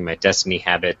 supporting my Destiny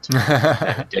habit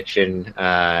addiction.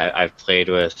 I've played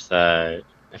with a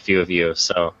few of you,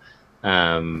 so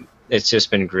it's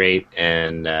just been great,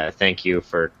 and thank you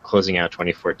for closing out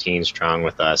 2014 strong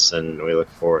with us, and we look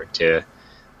forward to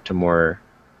more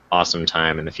awesome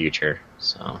time in the future.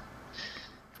 So,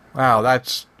 wow,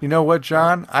 you know what,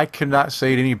 John? I could not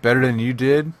say it any better than you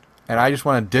did, and I just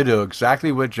want to ditto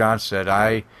exactly what John said.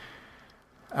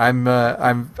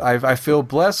 I feel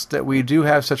blessed that we do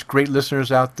have such great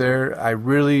listeners out there. I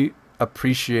really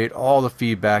appreciate all the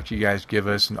feedback you guys give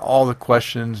us and all the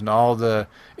questions and all the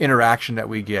interaction that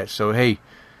we get. So hey,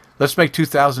 let's make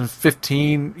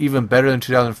 2015 even better than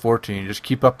 2014. Just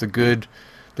keep up the good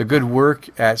work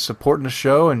at supporting the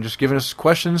show and just giving us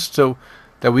questions so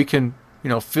that we can,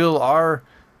 fill our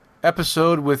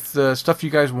episode with stuff you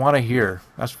guys want to hear.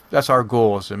 That's our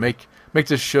goal, is to make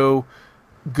this show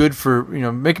good for,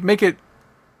 make it,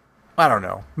 I don't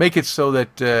know, make it so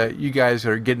that you guys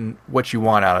are getting what you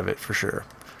want out of it for sure.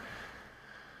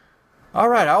 All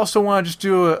right, I also want to just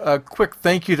do a quick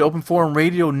thank you to Open Forum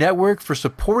Radio Network for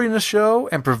supporting the show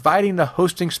and providing the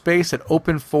hosting space at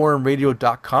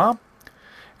openforumradio.com.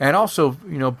 And also,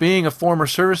 being a former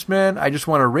serviceman, I just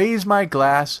want to raise my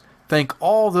glass, thank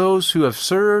all those who have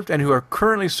served and who are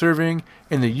currently serving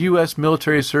in the U.S.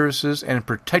 military services and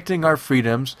protecting our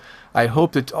freedoms. I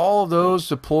hope that all of those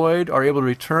deployed are able to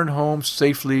return home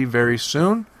safely very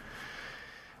soon.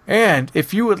 And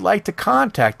if you would like to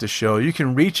contact the show, you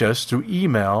can reach us through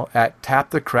email at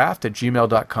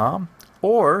tapthecraft@gmail.com,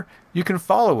 or you can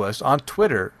follow us on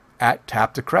Twitter at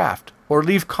tapthecraft, or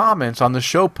leave comments on the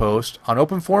show post on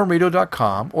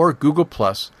openforumradio.com or Google+.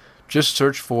 Just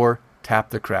search for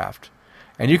Tap the Craft.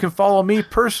 And you can follow me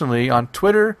personally on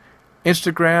Twitter,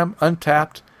 Instagram,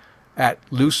 Untapped, at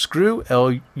Loose Screw,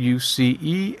 LUCESCREW,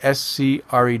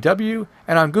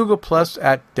 and on Google+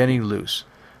 at Denny Loose.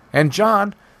 And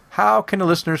John, how can the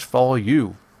listeners follow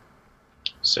you?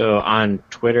 So on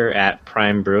Twitter at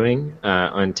Prime Brewing,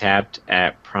 Untapped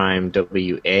at Prime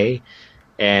WA.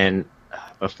 And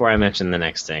before I mention the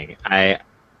next thing, I've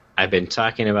been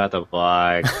talking about the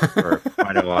blog for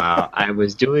quite a while. I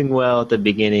was doing well at the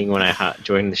beginning when I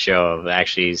joined the show of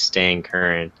actually staying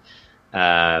current.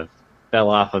 Fell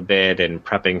off a bit and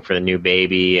prepping for the new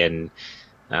baby and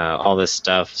all this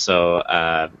stuff. So,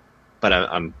 but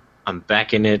I'm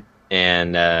back in it.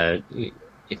 And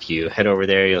if you head over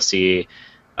there, you'll see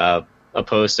a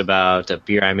post about a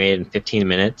beer I made in 15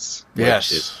 minutes. Yes.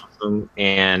 Which is awesome.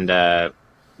 And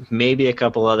maybe a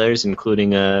couple others,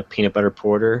 including a peanut butter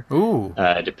porter. Ooh.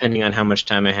 Depending on how much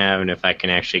time I have and if I can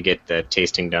actually get the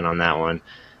tasting done on that one.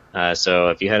 So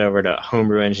if you head over to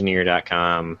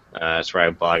homebrewengineer.com, that's where I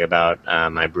blog about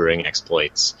my brewing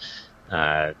exploits.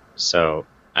 So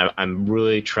I'm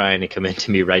really trying to commit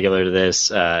to be regular to this.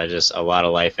 Just a lot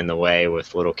of life in the way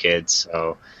with little kids.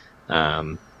 So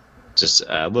just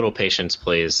a little patience,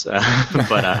 please.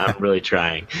 But I'm really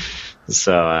trying.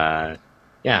 So,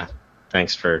 yeah,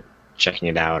 thanks for checking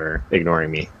it out or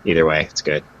ignoring me. Either way, it's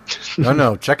good.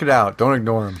 No, check it out. Don't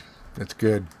ignore them. It's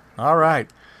good. All right.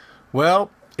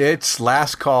 Well, it's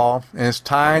last call, and it's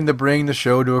time to bring the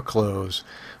show to a close.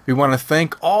 We want to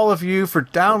thank all of you for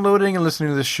downloading and listening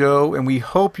to the show, and we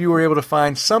hope you were able to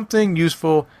find something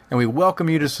useful, and we welcome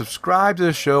you to subscribe to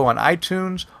the show on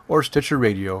iTunes or Stitcher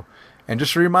Radio. And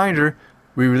just a reminder,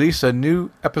 we release a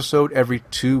new episode every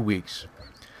 2 weeks.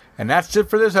 And that's it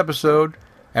for this episode.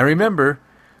 And remember,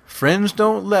 friends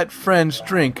don't let friends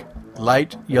drink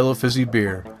light yellow fizzy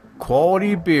beer.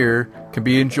 Quality beer can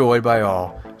be enjoyed by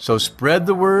all. So spread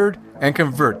the word and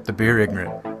convert the beer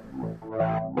ignorant.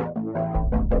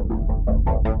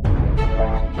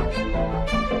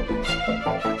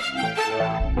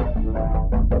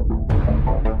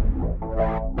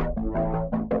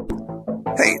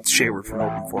 Hey, it's Shaver from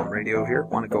Open Forum Radio here.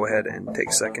 Want to go ahead and take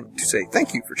a second to say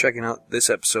thank you for checking out this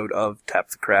episode of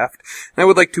Tap the Craft. And I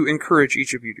would like to encourage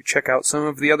each of you to check out some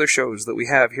of the other shows that we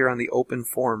have here on the Open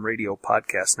Forum Radio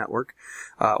Podcast Network.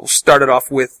 We'll start it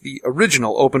off with the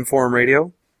original Open Forum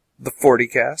Radio, the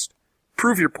 40cast,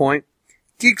 Prove Your Point,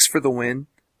 Geeks for the Win,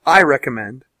 I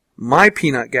Recommend, My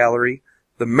Peanut Gallery,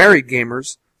 The Married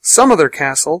Gamers, Some Other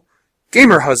Castle,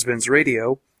 Gamer Husbands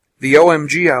Radio, The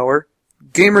OMG Hour,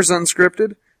 Gamers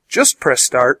Unscripted, Just Press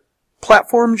Start,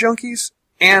 Platform Junkies,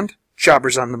 and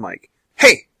Jobbers on the Mic.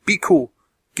 Hey, be cool.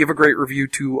 Give a great review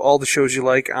to all the shows you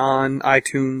like on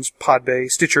iTunes, Podbay,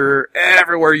 Stitcher,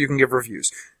 everywhere you can give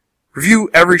reviews. Review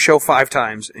every show 5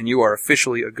 times, and you are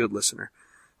officially a good listener.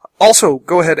 Also,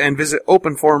 go ahead and visit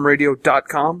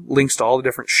openforumradio.com, links to all the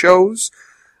different shows.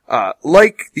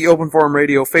 Like the Open Forum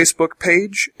Radio Facebook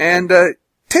page, and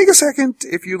take a second,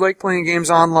 if you like playing games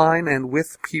online and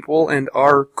with people and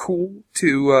are cool,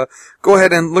 to go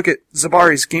ahead and look at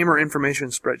Zabari's Gamer Information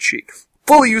Spreadsheet.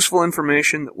 Fully useful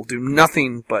information that will do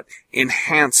nothing but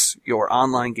enhance your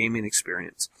online gaming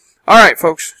experience. Alright,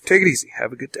 folks, take it easy.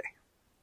 Have a good day.